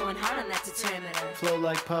Poe. I'm going hard on that tetrameter. Flow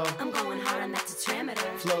like Poe. I'm going hard on that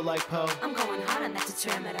tetrameter. Flow like Poe. I'm going hard on that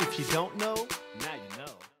tetrameter. If you don't know, now you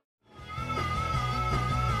know.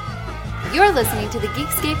 You're listening to the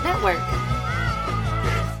Geekscape Network.